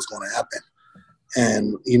kind of was going to happen.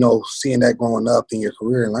 And, seeing that growing up in your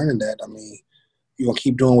career and learning that, you're going to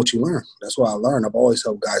keep doing what you learn. That's what I learned. I've always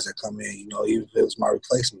helped guys that come in, even if it was my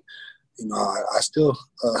replacement. I still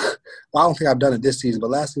I don't think I've done it this season, but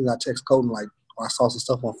last season I texted Colton, like, when I saw some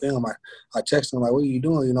stuff on film, I texted him, like, what are you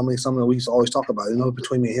doing? Something that we used to always talk about,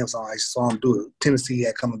 between me and him. So I saw him do it. Tennessee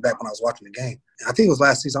had coming back when I was watching the game. And I think it was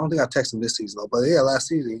last season. I don't think I texted him this season, though. But, yeah, last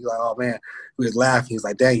season, he's like, oh, man. We was laughing. He's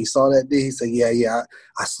like, dang, you saw that, D? He said, yeah.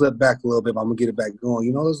 I slipped back a little bit, but I'm going to get it back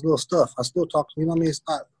going. There's little stuff. I still talk to him. It's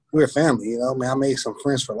not – we're a family, I made some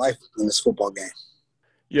friends for life in this football game.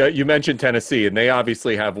 Yeah, you mentioned Tennessee, and they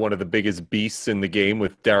obviously have one of the biggest beasts in the game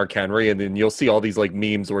with Derrick Henry, and then you'll see all these like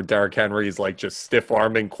memes where Derrick Henry is like just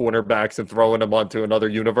stiff-arming cornerbacks and throwing them onto another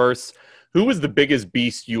universe. Who was the biggest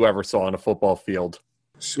beast you ever saw on a football field?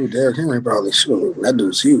 Shoot, Derrick Henry probably. Shoot, that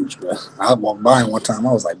dude's huge, bro. I walked by him one time.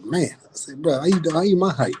 I was like, man. I said, bro, how you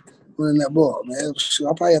my height running that ball, man? Shoot,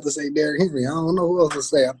 I probably have to say Derrick Henry. I don't know who else to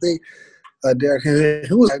say. I think Derrick Henry.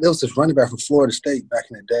 There was this running back from Florida State back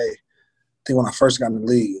in the day. I think when I first got in the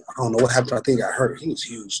league, I don't know what happened. I think I got hurt. He was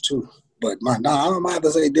huge too. But I might have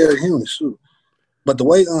to say Derrick Henry, shoot. But the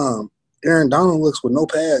way Aaron Donald looks with no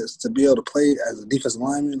pads to be able to play as a defensive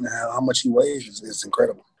lineman and how much he weighs is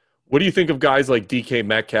incredible. What do you think of guys like DK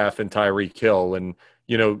Metcalf and Tyreek Hill and,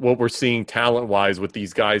 what we're seeing talent-wise with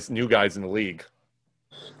these guys, new guys in the league?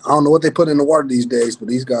 I don't know what they put in the water these days, but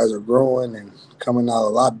these guys are growing and coming out a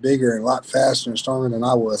lot bigger and a lot faster and stronger than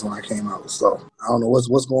I was when I came out. So I don't know what's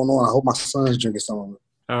going on. I hope my son's drinking some of it.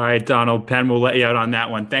 All right, Donald Penn, we'll let you out on that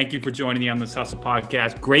one. Thank you for joining the Endless Hustle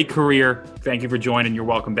podcast. Great career. Thank you for joining. You're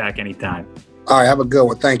welcome back anytime. All right, have a good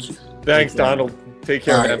one. Thank you. Thanks, Donald. Take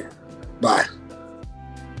care, man. Bye.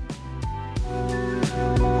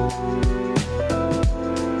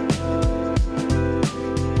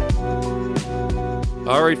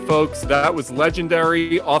 All right, folks, that was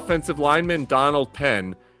legendary offensive lineman Donald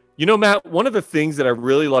Penn. Matt, one of the things that I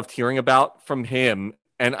really loved hearing about from him,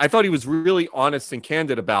 and I thought he was really honest and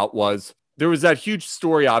candid about, was there was that huge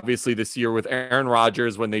story, obviously, this year with Aaron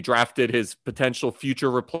Rodgers when they drafted his potential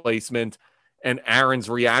future replacement and Aaron's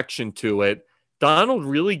reaction to it. Donald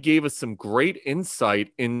really gave us some great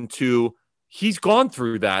insight into he's gone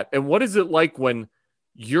through that. And what is it like when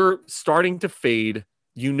you're starting to fade?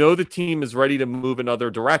 The team is ready to move another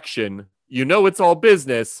direction. It's all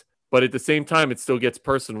business, but at the same time, it still gets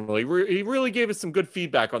personal. He really gave us some good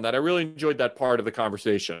feedback on that. I really enjoyed that part of the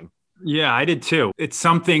conversation. Yeah, I did too. It's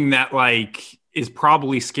something that is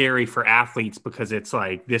probably scary for athletes because it's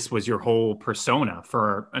like this was your whole persona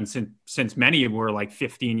since many were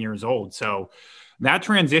 15 years old. So that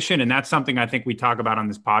transition, and that's something I think we talk about on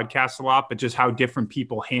this podcast a lot, but just how different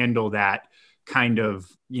people handle that kind of,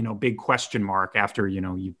 big question mark after,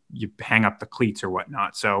 you hang up the cleats or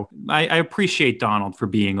whatnot. So I appreciate Donald for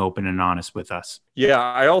being open and honest with us. Yeah.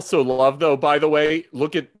 I also love, though, by the way,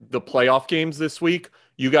 look at the playoff games this week.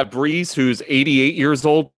 You got Breeze, who's 88 years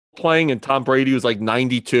old playing, and Tom Brady, who's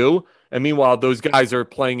 92. And meanwhile, those guys are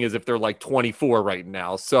playing as if they're 24 right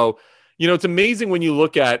now. So, it's amazing when you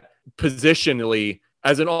look at positionally.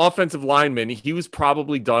 As an offensive lineman, he was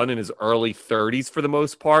probably done in his early 30s for the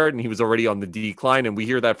most part, and he was already on the decline. And we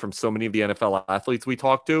hear that from so many of the NFL athletes we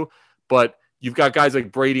talk to. But you've got guys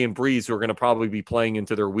like Brady and Breeze who are going to probably be playing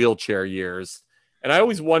into their wheelchair years. And I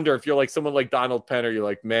always wonder if you're like someone like Donald Penner, you're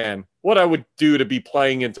like, man, what I would do to be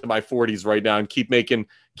playing into my 40s right now and keep making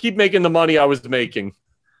the money I was making.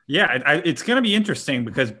 Yeah, it's going to be interesting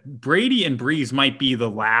because Brady and Breeze might be the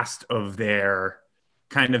last of their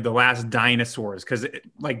kind of the last dinosaurs, because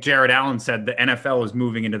like Jared Allen said, the NFL is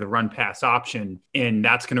moving into the run pass option, and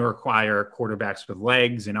that's going to require quarterbacks with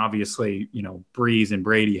legs. And obviously, Breeze and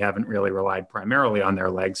Brady haven't really relied primarily on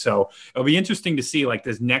their legs. So it'll be interesting to see like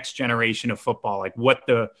this next generation of football, like what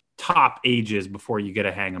the top age is before you get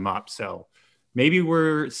to hang them up. So maybe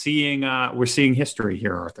we're seeing history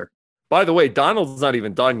here, Arthur. By the way, Donald's not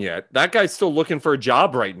even done yet. That guy's still looking for a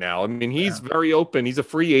job right now. I mean, he's very open. He's a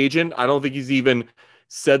free agent. I don't think he's even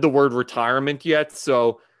said the word retirement yet.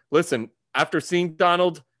 So listen, after seeing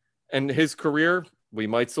Donald and his career, we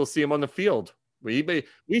might still see him on the field.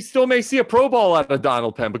 We still may see a Pro Bowl out of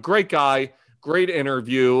Donald Penn, but great guy, great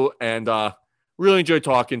interview, and really enjoyed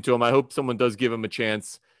talking to him. I hope someone does give him a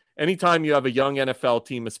chance. Anytime you have a young NFL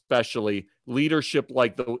team, especially, leadership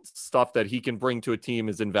like the stuff that he can bring to a team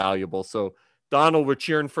is invaluable. So Donald, we're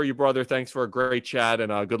cheering for you, brother. Thanks for a great chat,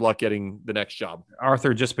 and good luck getting the next job.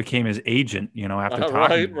 Arthur just became his agent, after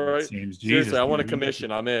talking. Right. It seems. Seriously, I want a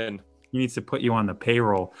commission. I'm in. He needs to put you on the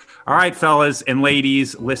payroll. All right, fellas and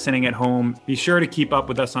ladies listening at home, be sure to keep up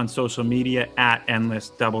with us on social media at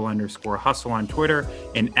 @endless_hustle on Twitter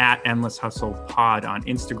and at @endlesshustlepod on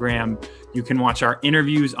Instagram. You can watch our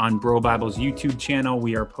interviews on Bro Bible's YouTube channel.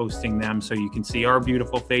 We are posting them so you can see our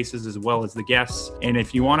beautiful faces as well as the guests. And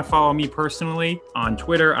if you want to follow me personally on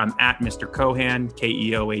Twitter, I'm at Mr. Cohan,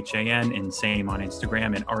 Keohan, and same on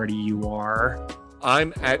Instagram. And Artie, you are?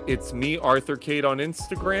 I'm at It's Me, Arthur Cade on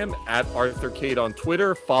Instagram, at Arthur Cade on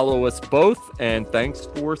Twitter. Follow us both, and thanks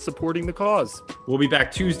for supporting the cause. We'll be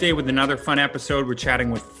back Tuesday with another fun episode. We're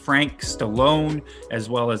chatting with Frank Stallone,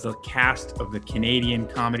 as well as the cast of the Canadian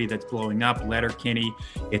comedy that's blowing up, Letterkenny.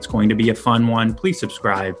 It's going to be a fun one. Please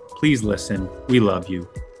subscribe. Please listen. We love you.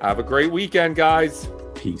 Have a great weekend, guys.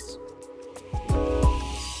 Peace.